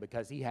than him,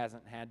 because he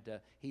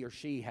or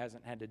she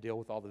hasn't had to deal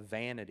with all the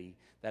vanity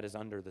that is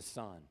under the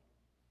sun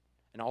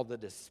and all the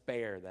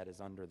despair that is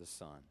under the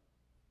sun.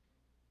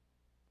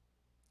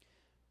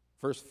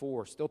 Verse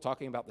 4, still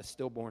talking about the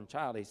stillborn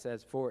child, he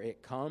says, for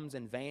it comes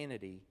in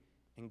vanity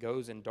and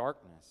goes in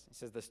darkness. He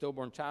says the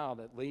stillborn child,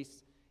 at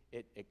least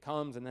it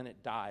comes and then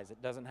it dies.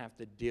 It doesn't have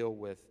to deal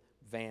with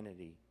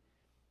vanity.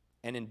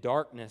 And in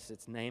darkness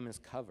its name is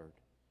covered.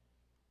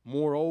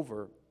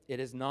 Moreover, it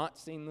has not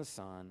seen the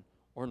sun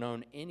or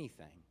known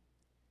anything,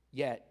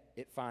 yet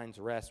it finds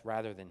rest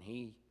rather than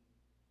he.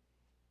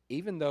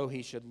 Even though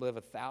he should live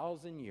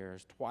 1,000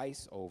 years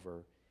twice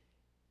over,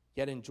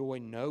 yet enjoy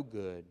no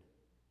good,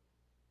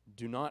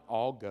 do not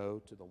all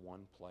go to the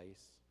one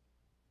place?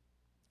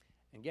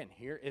 Again,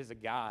 here is a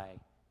guy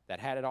that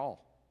had it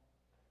all.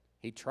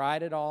 He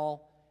tried it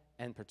all,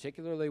 and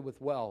particularly with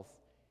wealth,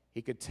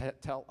 he could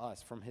tell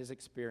us from his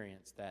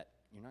experience that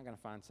you're not going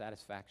to find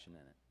satisfaction in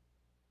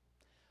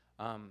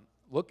it.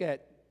 Look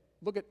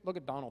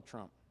at Donald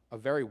Trump, a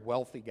very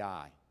wealthy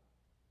guy.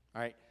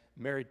 All right,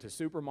 married to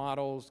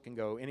supermodels, can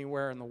go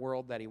anywhere in the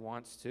world that he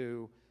wants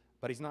to,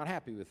 but he's not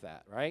happy with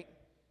that, right?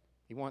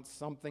 He wants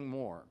something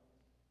more.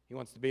 He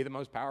wants to be the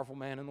most powerful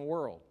man in the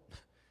world.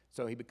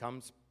 So he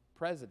becomes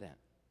president.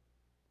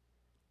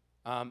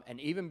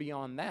 And even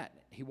beyond that,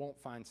 he won't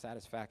find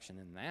satisfaction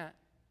in that.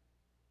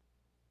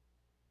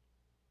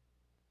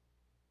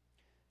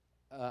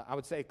 I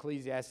would say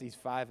Ecclesiastes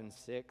 5 and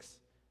 6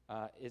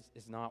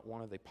 is not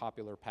one of the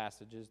popular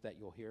passages that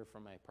you'll hear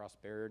from a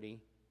prosperity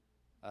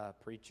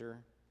preacher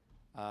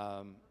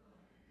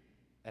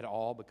at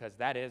all, because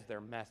that is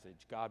their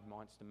message. God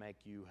wants to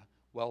make you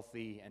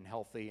wealthy and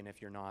healthy, and if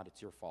you're not,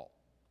 it's your fault.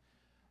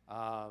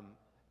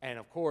 And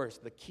of course,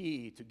 the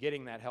key to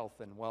getting that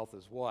health and wealth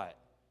is what?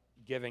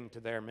 Giving to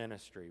their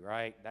ministry,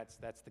 right?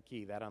 That's the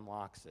key. That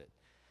unlocks it.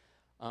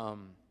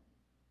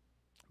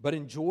 But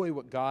enjoy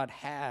what God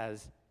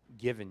has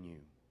given you,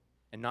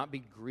 and not be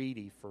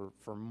greedy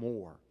for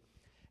more.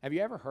 Have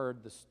you ever heard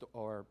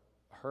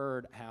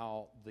heard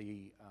how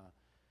the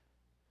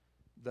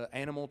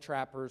animal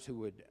trappers who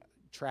would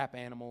trap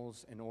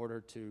animals in order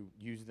to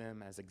use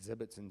them as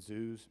exhibits in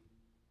zoos?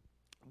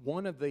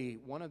 One of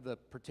the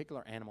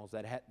particular animals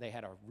that they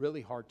had a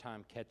really hard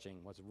time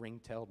catching was a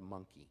ring-tailed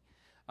monkey,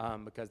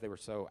 because they were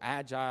so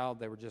agile.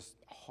 They were just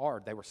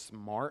hard. They were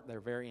smart. They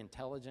were very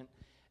intelligent.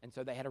 And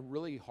so they had a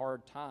really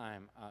hard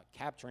time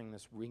capturing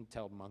this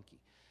ring-tailed monkey.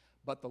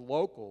 But the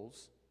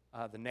locals,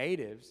 the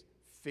natives,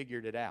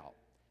 figured it out.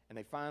 And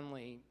they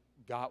finally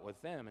got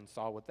with them and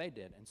saw what they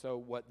did. And so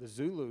what the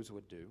Zulus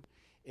would do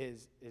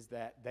is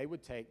that they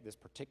would take this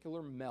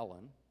particular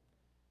melon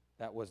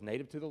that was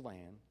native to the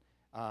land.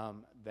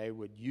 They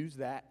would use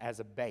that as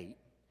a bait.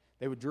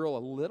 They would drill a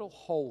little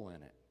hole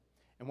in it.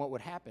 And what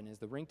would happen is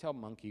the ring-tailed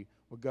monkey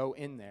would go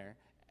in there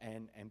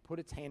and put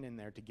its hand in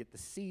there to get the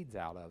seeds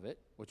out of it,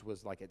 which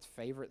was like its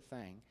favorite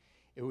thing.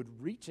 It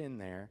would reach in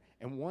there,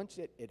 and once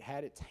it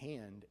had its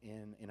hand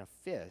in a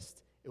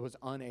fist, it was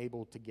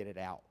unable to get it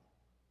out.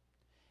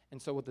 And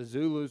so what the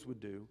Zulus would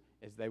do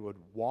is they would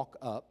walk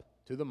up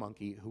to the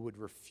monkey, who would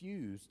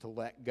refuse to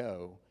let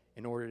go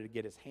in order to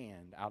get his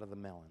hand out of the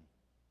melon.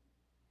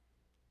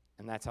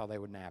 And that's how they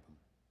would nab him.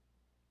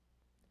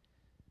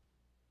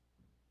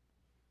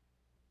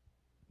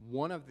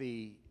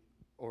 we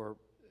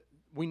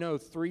know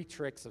 3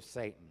 tricks of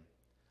Satan: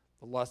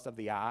 the lust of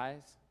the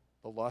eyes,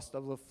 the lust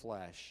of the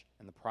flesh,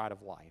 and the pride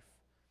of life.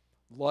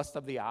 Lust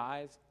of the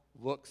eyes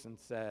looks and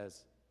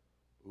says,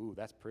 ooh,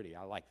 that's pretty,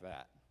 I like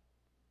that.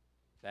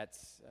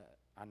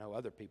 I know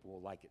other people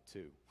will like it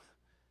too.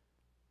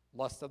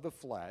 Lust of the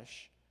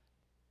flesh,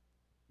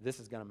 this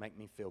is going to make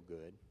me feel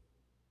good.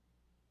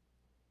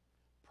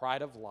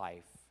 Pride of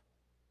life,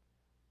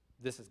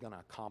 this is going to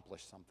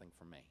accomplish something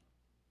for me.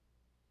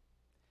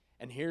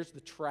 And here's the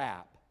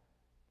trap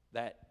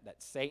that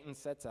Satan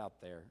sets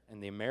out there,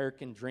 and the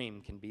American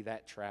dream can be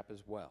that trap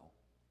as well.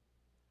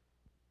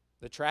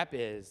 The trap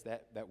is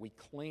that we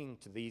cling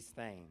to these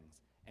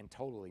things and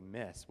totally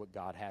miss what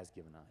God has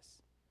given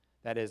us.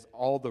 That is,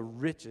 all the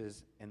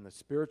riches and the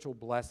spiritual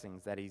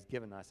blessings that He's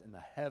given us in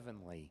the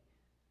heavenly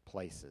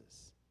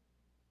places.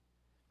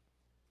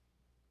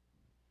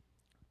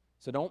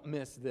 So don't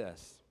miss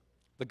this.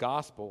 The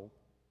gospel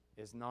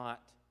is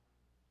not,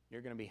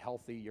 you're going to be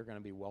healthy, you're going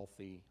to be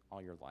wealthy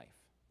all your life.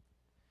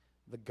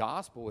 The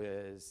gospel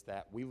is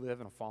that we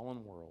live in a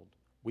fallen world.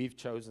 We've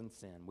chosen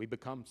sin. We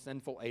become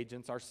sinful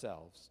agents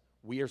ourselves.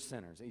 We are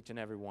sinners, each and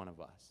every one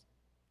of us.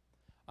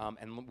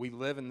 And we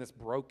live in this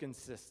broken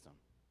system.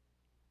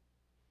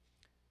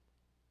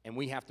 And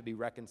we have to be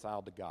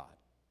reconciled to God.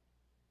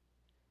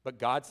 But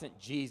God sent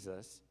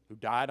Jesus, who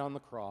died on the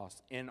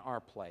cross in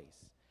our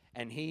place.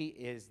 And He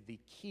is the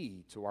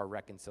key to our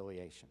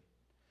reconciliation.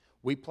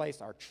 We place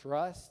our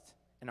trust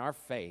and our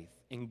faith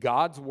in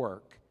God's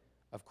work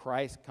of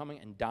Christ coming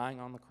and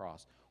dying on the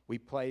cross. We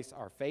place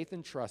our faith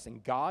and trust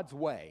in God's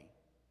way,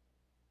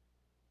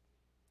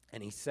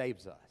 and He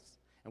saves us.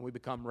 And we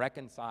become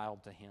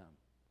reconciled to Him.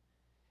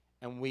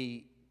 And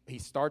He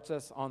starts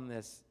us on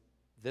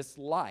this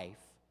life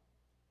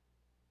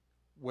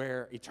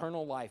where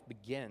eternal life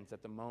begins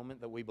at the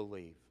moment that we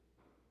believe.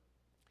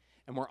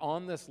 And we're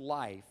on this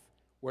life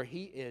where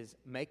He is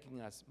making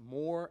us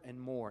more and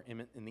more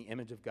in the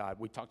image of God.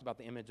 We talked about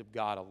the image of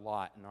God a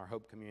lot in our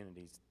Hope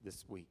communities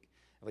this week.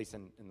 At least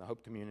in the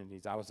Hope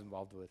communities I was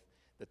involved with,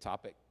 the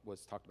topic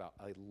was talked about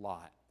a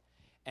lot.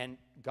 And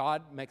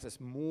God makes us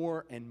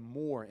more and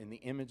more in the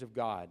image of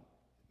God,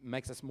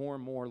 makes us more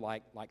and more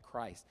like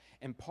Christ.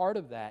 And part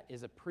of that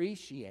is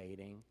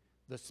appreciating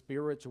the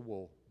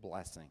spiritual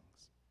blessings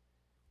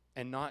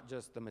and not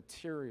just the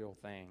material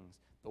things,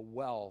 the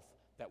wealth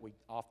that we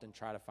often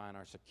try to find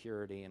our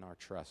security and our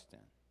trust in.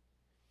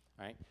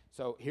 All right?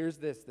 So here's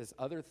this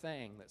other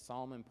thing that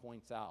Solomon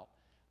points out,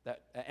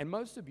 that, and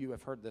most of you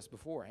have heard this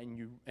before,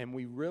 and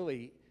we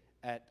really,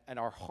 at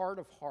our heart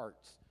of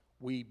hearts,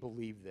 we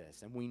believe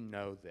this and we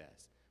know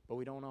this, but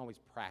we don't always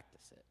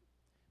practice it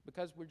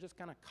because we're just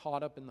kind of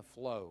caught up in the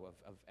flow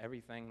of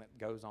everything that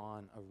goes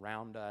on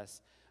around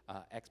us,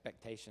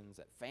 expectations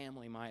that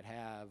family might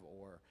have,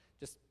 or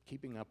just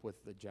keeping up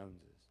with the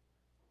Joneses.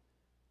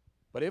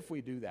 But if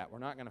we do that, we're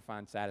not going to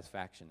find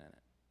satisfaction in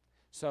it.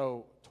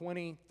 So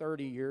 20,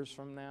 30 years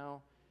from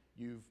now,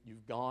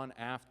 you've gone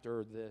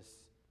after this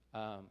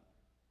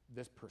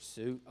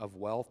pursuit of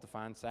wealth to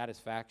find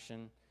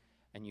satisfaction,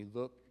 and you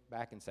look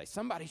back and say,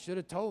 somebody should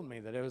have told me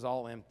that it was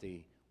all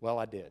empty. Well,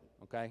 I did,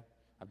 okay?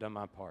 I've done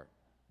my part.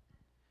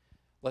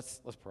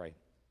 Let's pray.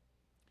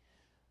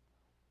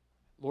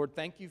 Lord,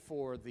 thank you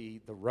for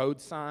the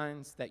road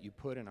signs that you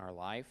put in our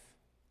life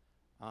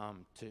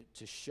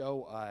to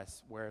show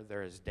us where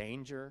there is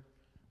danger,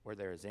 where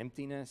there is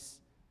emptiness,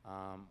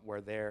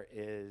 where there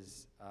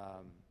is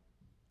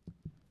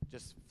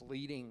just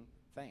fleeting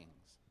things.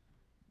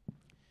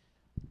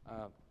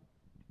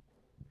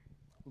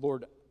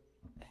 Lord,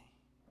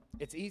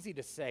 it's easy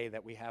to say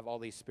that we have all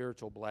these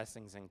spiritual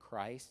blessings in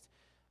Christ,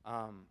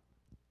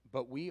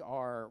 but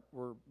we're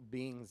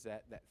beings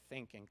that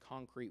think in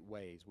concrete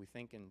ways. We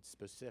think in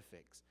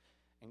specifics.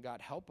 And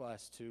God, help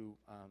us to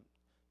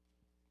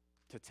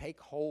take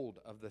hold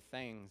of the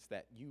things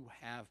that you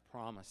have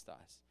promised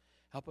us.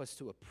 Help us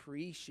to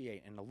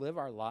appreciate and to live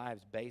our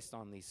lives based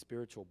on these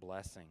spiritual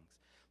blessings.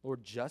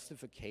 Lord,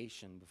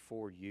 justification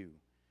before you.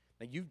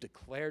 That you've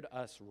declared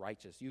us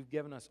righteous. You've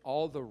given us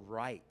all the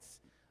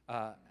rights,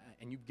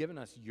 and you've given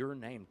us your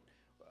name.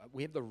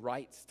 We have the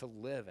rights to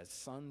live as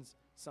sons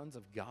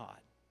of God,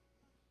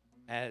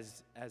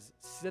 as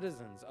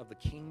citizens of the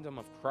kingdom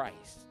of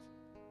Christ.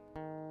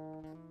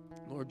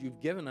 Lord,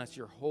 you've given us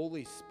your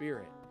Holy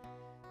Spirit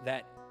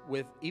that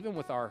even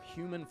with our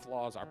human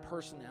flaws, our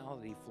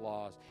personality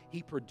flaws,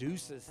 He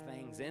produces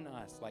things in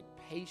us like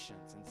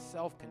patience and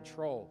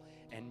self-control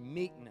and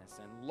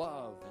meekness and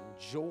love and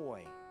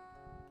joy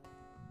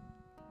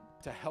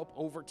to help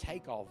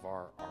overtake all of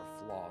our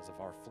flaws of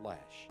our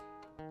flesh.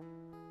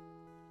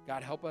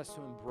 God, help us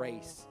to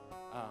embrace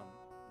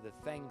the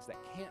things that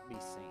can't be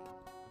seen,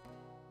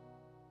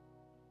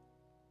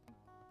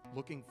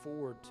 looking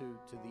forward to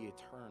the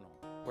eternal,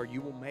 where you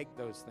will make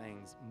those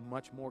things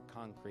much more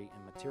concrete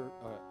and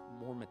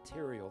more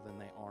material than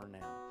they are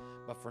now.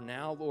 But for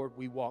now, Lord,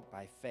 we walk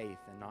by faith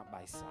and not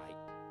by sight.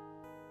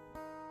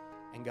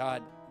 And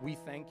God, we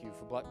thank you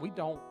for we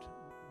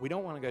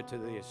don't want to go to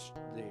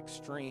the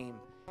extreme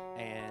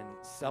and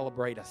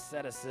celebrate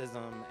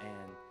asceticism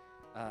and,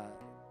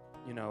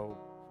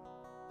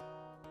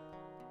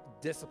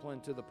 discipline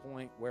to the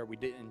point where we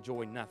didn't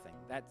enjoy nothing.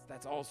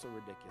 That's also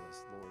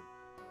ridiculous, Lord.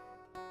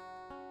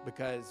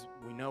 Because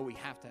we know we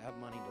have to have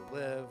money to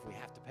live, we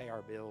have to pay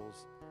our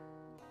bills.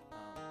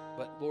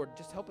 But Lord,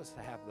 just help us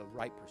to have the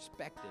right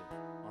perspective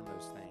on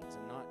those things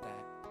and not to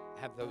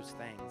have those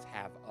things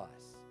have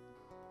us.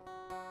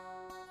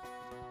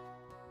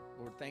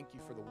 Lord, thank you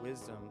for the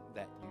wisdom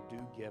that you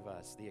do give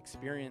us, the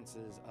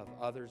experiences of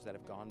others that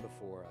have gone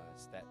before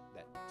us that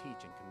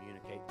teach and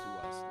communicate to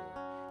us, Lord.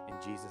 In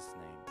Jesus'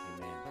 name,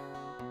 amen.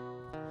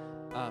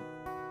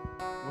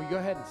 Will you go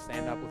ahead and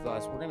stand up with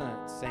us? We're going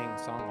to sing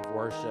Song of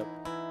Worship.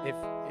 If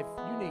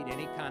you need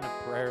any kind of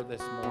prayer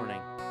this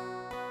morning,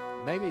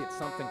 maybe it's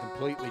something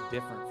completely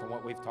different from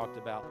what we've talked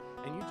about,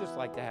 and you'd just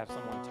like to have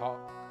someone talk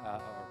or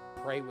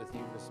pray with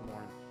you this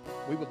morning,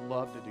 we would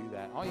love to do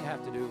that. All you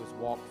have to do is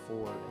walk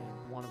forward,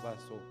 and one of us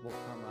will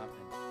come up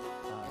and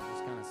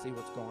just kind of see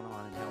what's going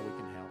on and how we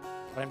can help.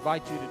 But I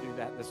invite you to do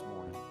that this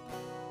morning.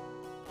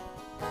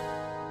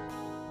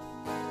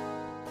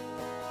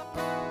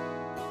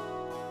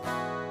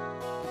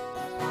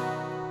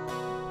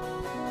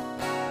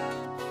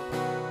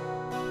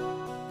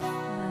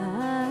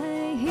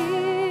 I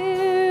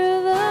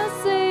hear the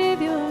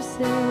Savior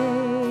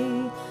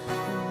say,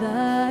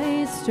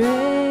 thy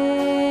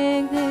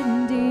strength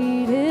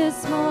indeed is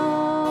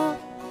small.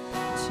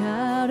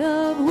 Child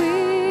of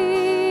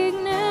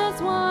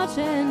weakness, watch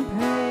and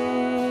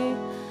pray.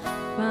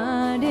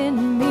 Find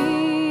in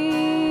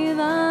me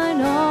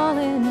thine all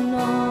in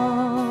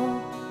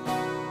all.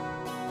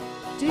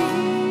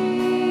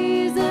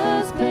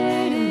 Jesus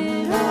paid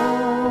it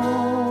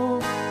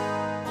all.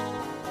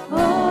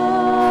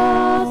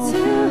 All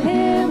to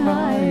him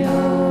I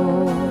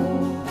owe.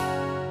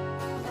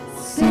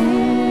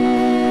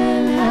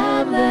 Sin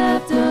had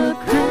left a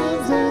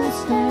crimson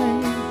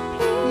stain.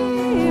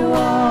 He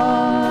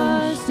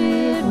washed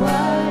it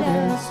white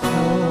as snow.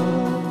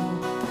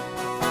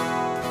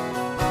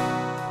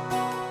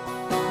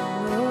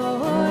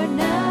 Lord,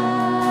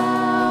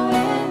 now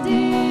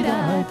indeed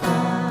I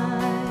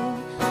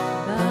find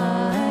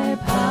thy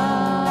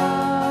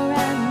power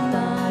and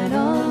thine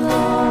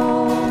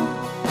alone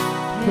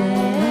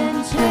can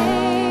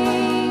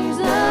change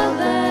the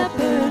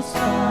leper's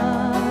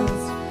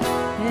spots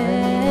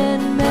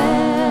and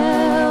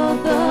melt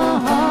the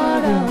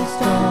heart of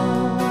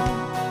stone.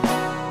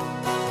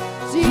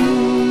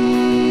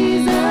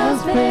 Jesus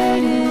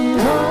paid it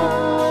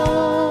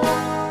all.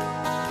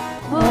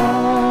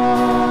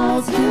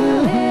 All to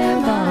him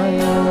I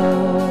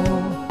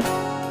owe.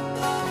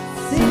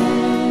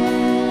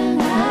 Sin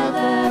had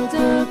left a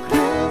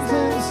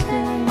crimson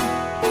stain.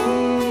 He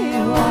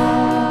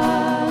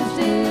washed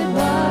it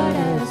white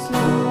as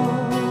snow.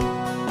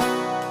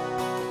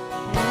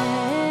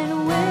 And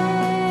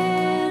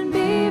when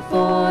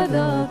before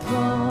the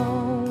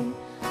throne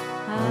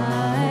I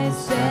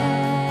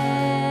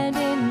stand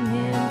in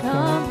him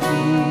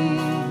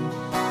complete,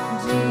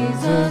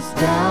 Jesus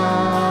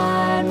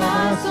died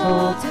my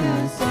soul to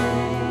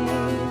save.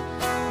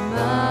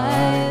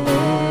 My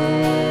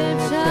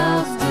lips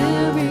shall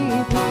still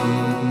repeat,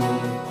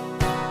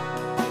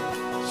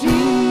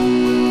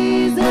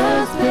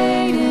 Jesus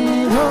paid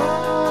it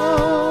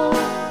all.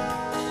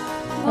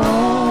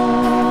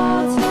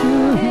 All to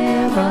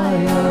him I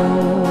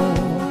owe.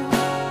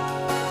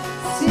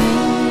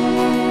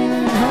 Sin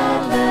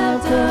had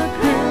left a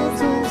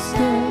crimson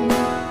stain.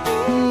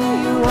 He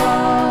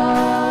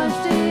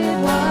washed it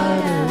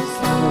white as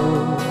snow.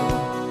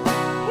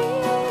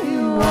 He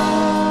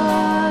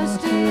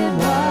washed it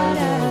white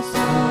as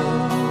snow.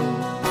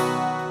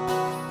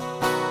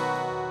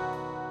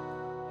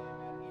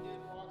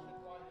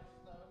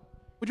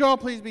 Would you all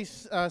please be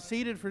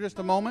seated for just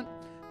a moment?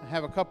 I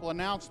have a couple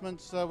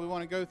announcements we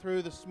want to go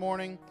through this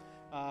morning.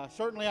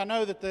 Certainly, I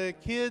know that the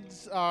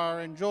kids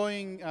are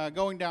enjoying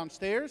going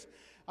downstairs.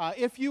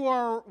 If you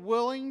are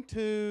willing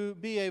to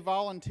be a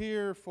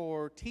volunteer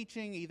for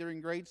teaching, either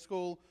in grade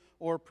school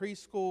or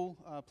preschool,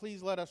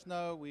 please let us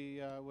know.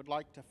 We would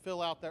like to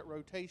fill out that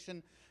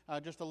rotation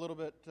just a little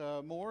bit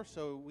more,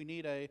 so we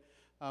need a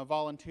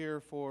volunteer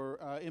for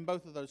in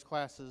both of those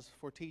classes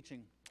for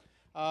teaching.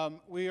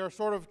 We are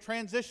sort of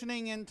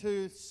transitioning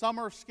into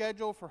summer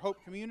schedule for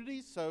Hope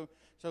Communities, so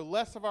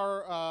less of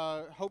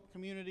our Hope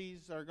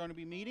Communities are going to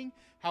be meeting.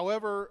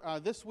 However,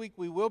 this week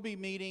we will be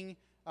meeting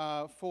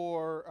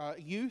for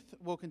youth.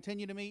 We'll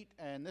continue to meet,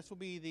 and this will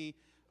be the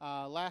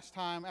last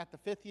time at the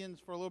Fithians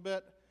for a little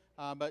bit.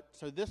 But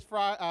so this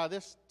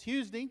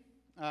Tuesday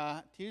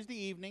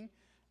evening,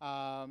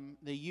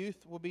 the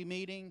youth will be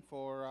meeting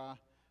for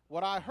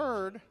what I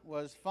heard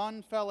was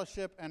fun,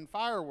 fellowship, and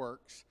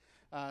fireworks.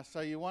 So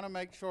you want to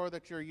make sure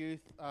that your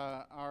youth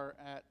are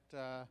at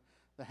the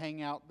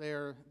hangout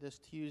there this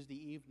Tuesday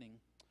evening.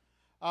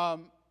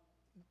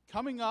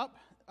 Coming up,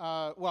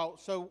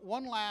 so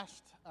one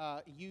last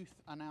youth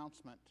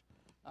announcement.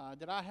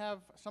 Did I have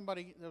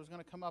somebody that was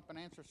going to come up and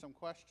answer some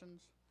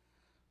questions?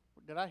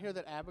 Did I hear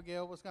that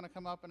Abigail was going to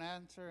come up and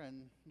answer,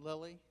 and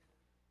Lily?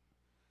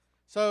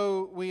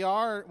 So we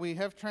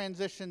have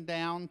transitioned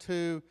down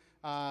to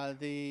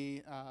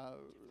the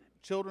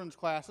children's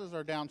classes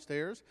are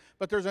downstairs,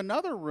 but there's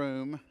another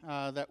room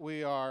that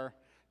we are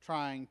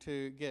trying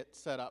to get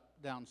set up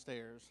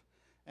downstairs,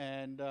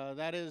 and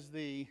that is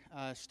the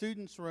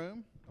students'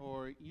 room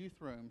or youth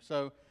room.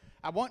 So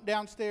I went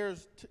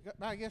downstairs,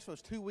 I guess it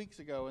was 2 weeks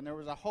ago, and there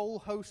was a whole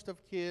host of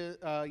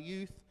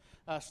youth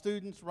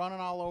students running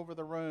all over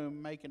the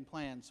room making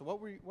plans. So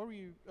what were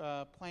you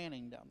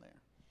planning down there?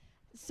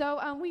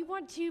 So we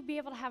want to be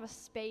able to have a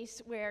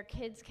space where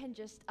kids can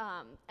just,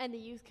 and the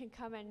youth can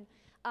come and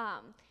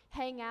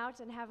hang out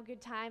and have a good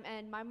time.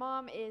 And my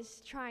mom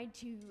is trying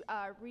to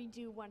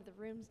redo one of the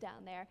rooms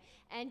down there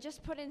and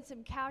just put in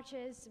some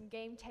couches, some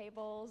game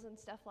tables, and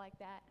stuff like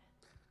that.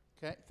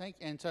 Okay, thank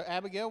you. And so,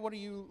 Abigail, what are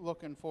you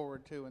looking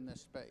forward to in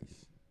this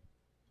space?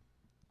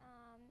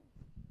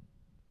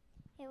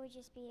 It would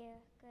just be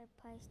a good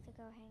place to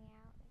go hang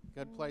out.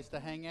 Good place to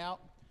hang out.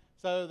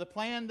 So the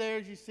plan there,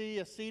 as you see,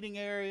 a seating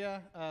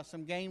area,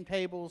 some game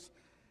tables.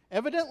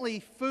 Evidently,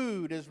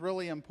 food is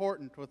really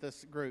important with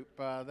this group.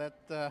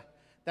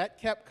 That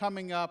kept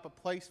coming up, a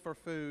place for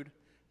food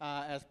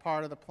as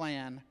part of the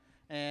plan.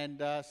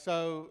 And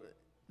so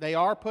they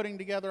are putting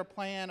together a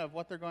plan of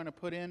what they're going to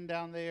put in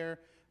down there.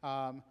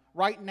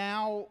 Right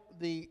now,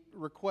 the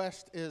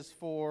request is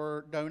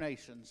for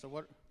donations. So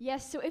what?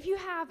 Yes, so if you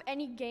have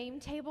any game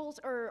tables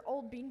or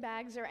old bean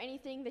bags or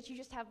anything that you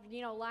just have,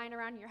 lying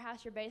around in your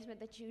house, your basement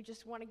that you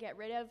just want to get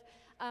rid of,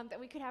 that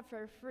we could have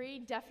for free,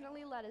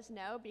 definitely let us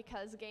know,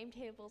 because game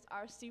tables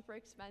are super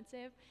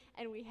expensive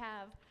and we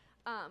have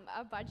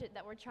a budget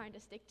that we're trying to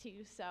stick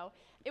to. So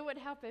it would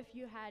help if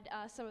you had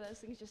some of those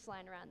things just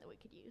lying around that we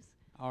could use.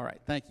 All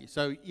right, thank you.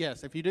 So,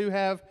 yes, if you do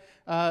have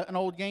an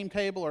old game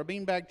table or a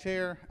beanbag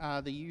chair,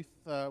 the youth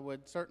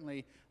would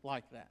certainly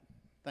like that.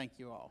 Thank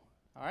you all.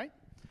 All right?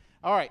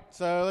 All right,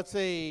 so let's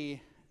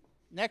see.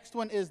 Next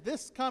one is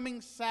this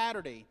coming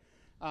Saturday,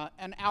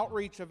 an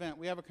outreach event.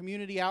 We have a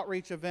community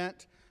outreach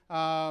event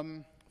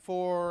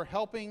for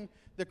helping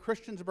the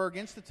Christiansburg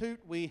Institute.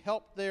 We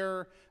helped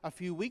there a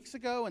few weeks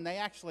ago, and they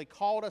actually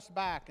called us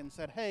back and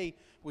said, hey,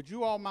 would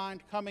you all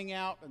mind coming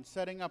out and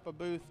setting up a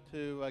booth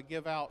to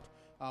give out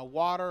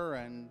water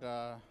and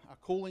a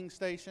cooling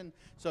station.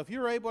 So if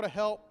you're able to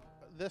help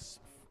this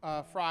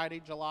Friday,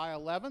 July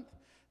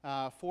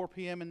 11th, 4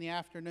 p.m. in the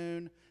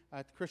afternoon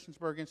at the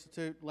Christiansburg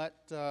Institute, let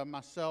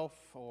myself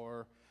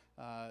or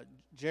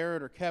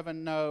Jared or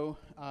Kevin know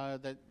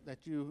that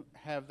you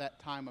have that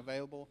time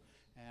available,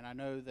 and I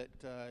know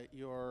that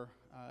your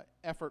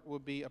effort will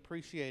be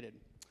appreciated.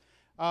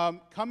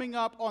 Coming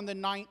up on the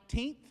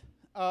 19th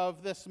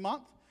of this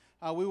month,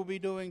 we will be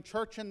doing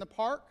Church in the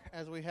Park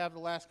as we have the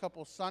last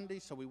couple of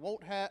Sundays, so we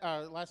won't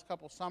have, last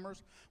couple of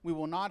summers. We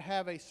will not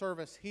have a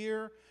service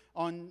here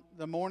on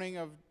the morning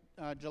of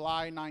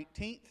July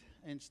 19th.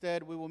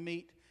 Instead, we will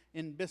meet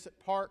in Bissett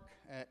Park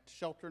at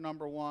shelter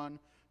number 1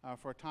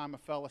 for a time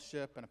of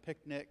fellowship and a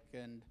picnic,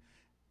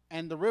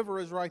 and the river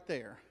is right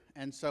there.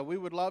 And so we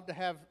would love to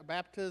have a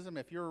baptism.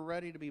 If you're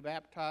ready to be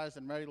baptized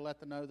and ready to let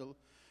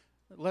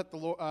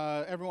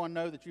everyone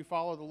know that you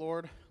follow the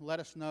Lord, let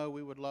us know.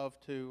 We would love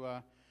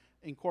to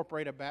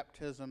incorporate a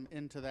baptism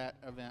into that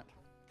event.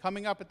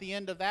 Coming up at the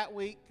end of that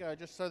week,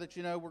 just so that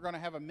you know, we're going to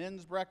have a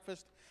men's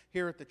breakfast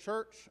here at the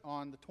church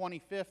on the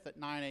 25th at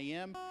 9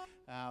 a.m.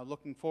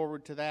 Looking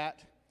forward to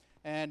that.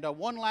 And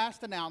one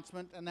last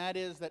announcement, and that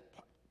is that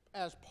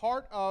as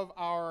part of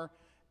our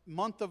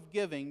month of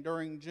giving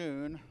during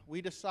June,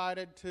 we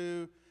decided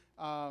to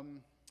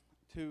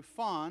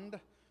fund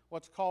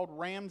what's called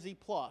Ramsey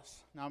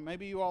Plus. Now,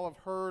 maybe you all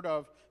have heard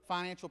of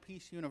Financial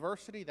Peace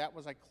University. That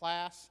was a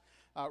class.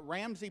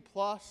 Ramsey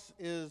Plus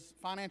is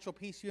Financial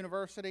Peace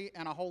University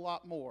and a whole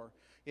lot more.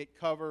 It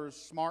covers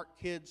smart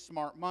kids,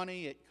 smart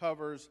money. It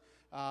covers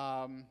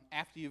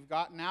after you've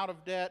gotten out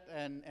of debt,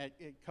 and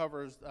it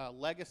covers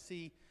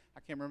legacy. I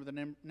can't remember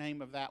the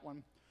name of that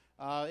one.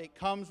 It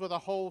comes with a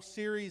whole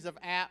series of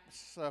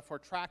apps for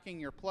tracking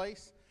your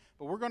place.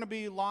 But we're going to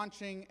be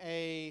launching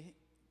a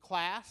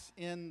class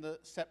in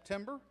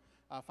September.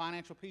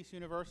 Financial Peace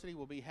University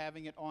will be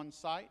having it on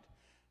site.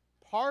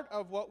 Part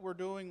of what we're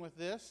doing with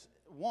this,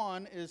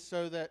 one, is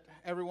so that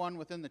everyone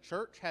within the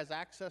church has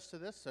access to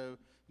this. So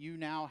you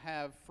now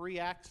have free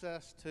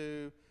access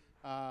to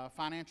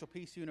Financial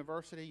Peace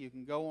University. You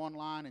can go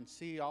online and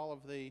see all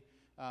of the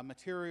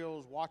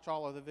materials, watch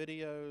all of the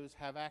videos,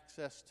 have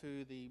access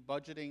to the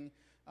budgeting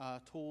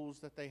tools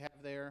that they have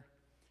there.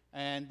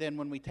 And then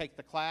when we take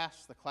the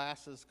class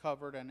is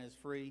covered and is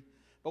free.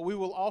 But we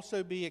will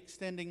also be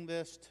extending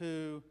this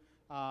to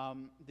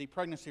the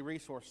Pregnancy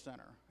Resource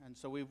Center. And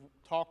so we've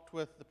talked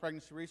with the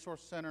Pregnancy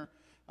Resource Center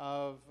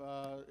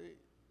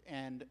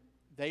and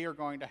they are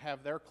going to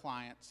have their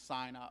clients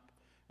sign up.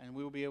 And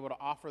we will be able to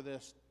offer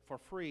this for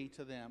free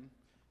to them,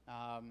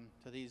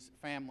 to these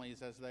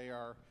families as they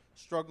are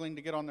struggling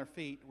to get on their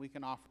feet. We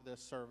can offer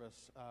this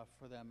service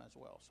for them as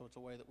well. So it's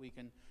a way that we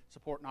can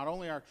support not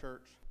only our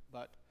church,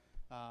 but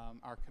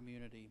our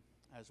community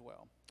as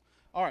well.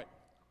 All right.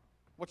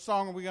 What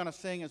song are we going to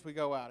sing as we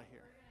go out of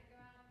here?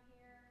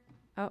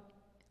 Oh,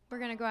 We're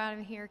going to go out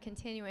of here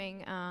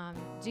continuing.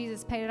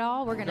 Jesus paid it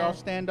all. We're going Y'all to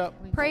stand up.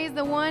 praise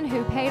the one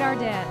who paid our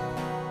debt.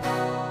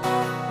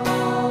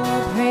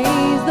 Oh,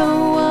 praise the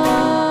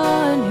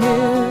one who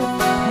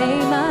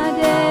paid my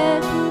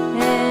debt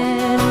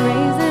and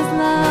raised his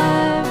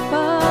life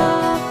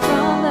up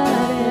from the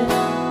dead.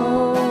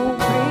 Oh,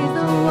 praise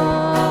the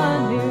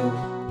one who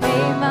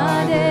paid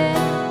my debt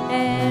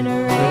and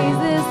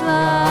raised his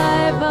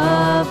life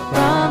up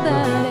from the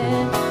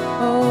dead.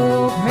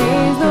 Oh,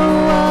 praise the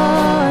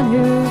one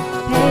who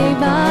paid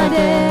my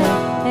debt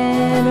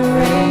and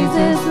raised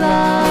his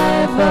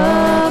life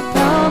up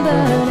from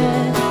the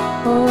dead.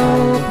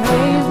 Oh,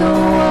 praise the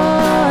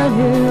one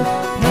who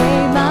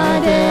paid my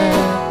debt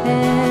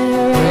and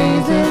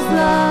raised his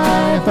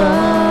life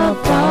up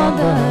from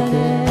the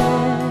dead.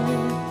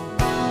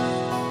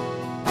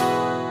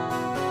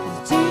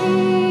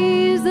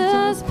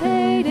 Jesus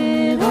paid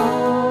it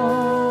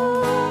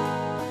all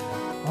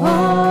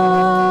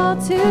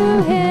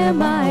to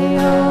him I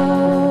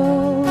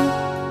owe.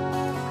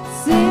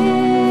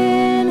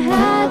 Sin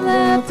had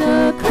left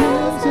a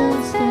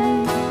crimson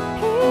stain,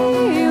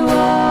 he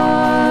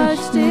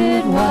washed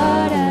it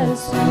white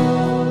as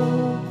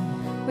snow.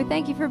 We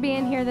thank you for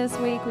being here this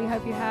week. We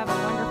hope you have a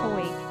wonderful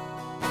week.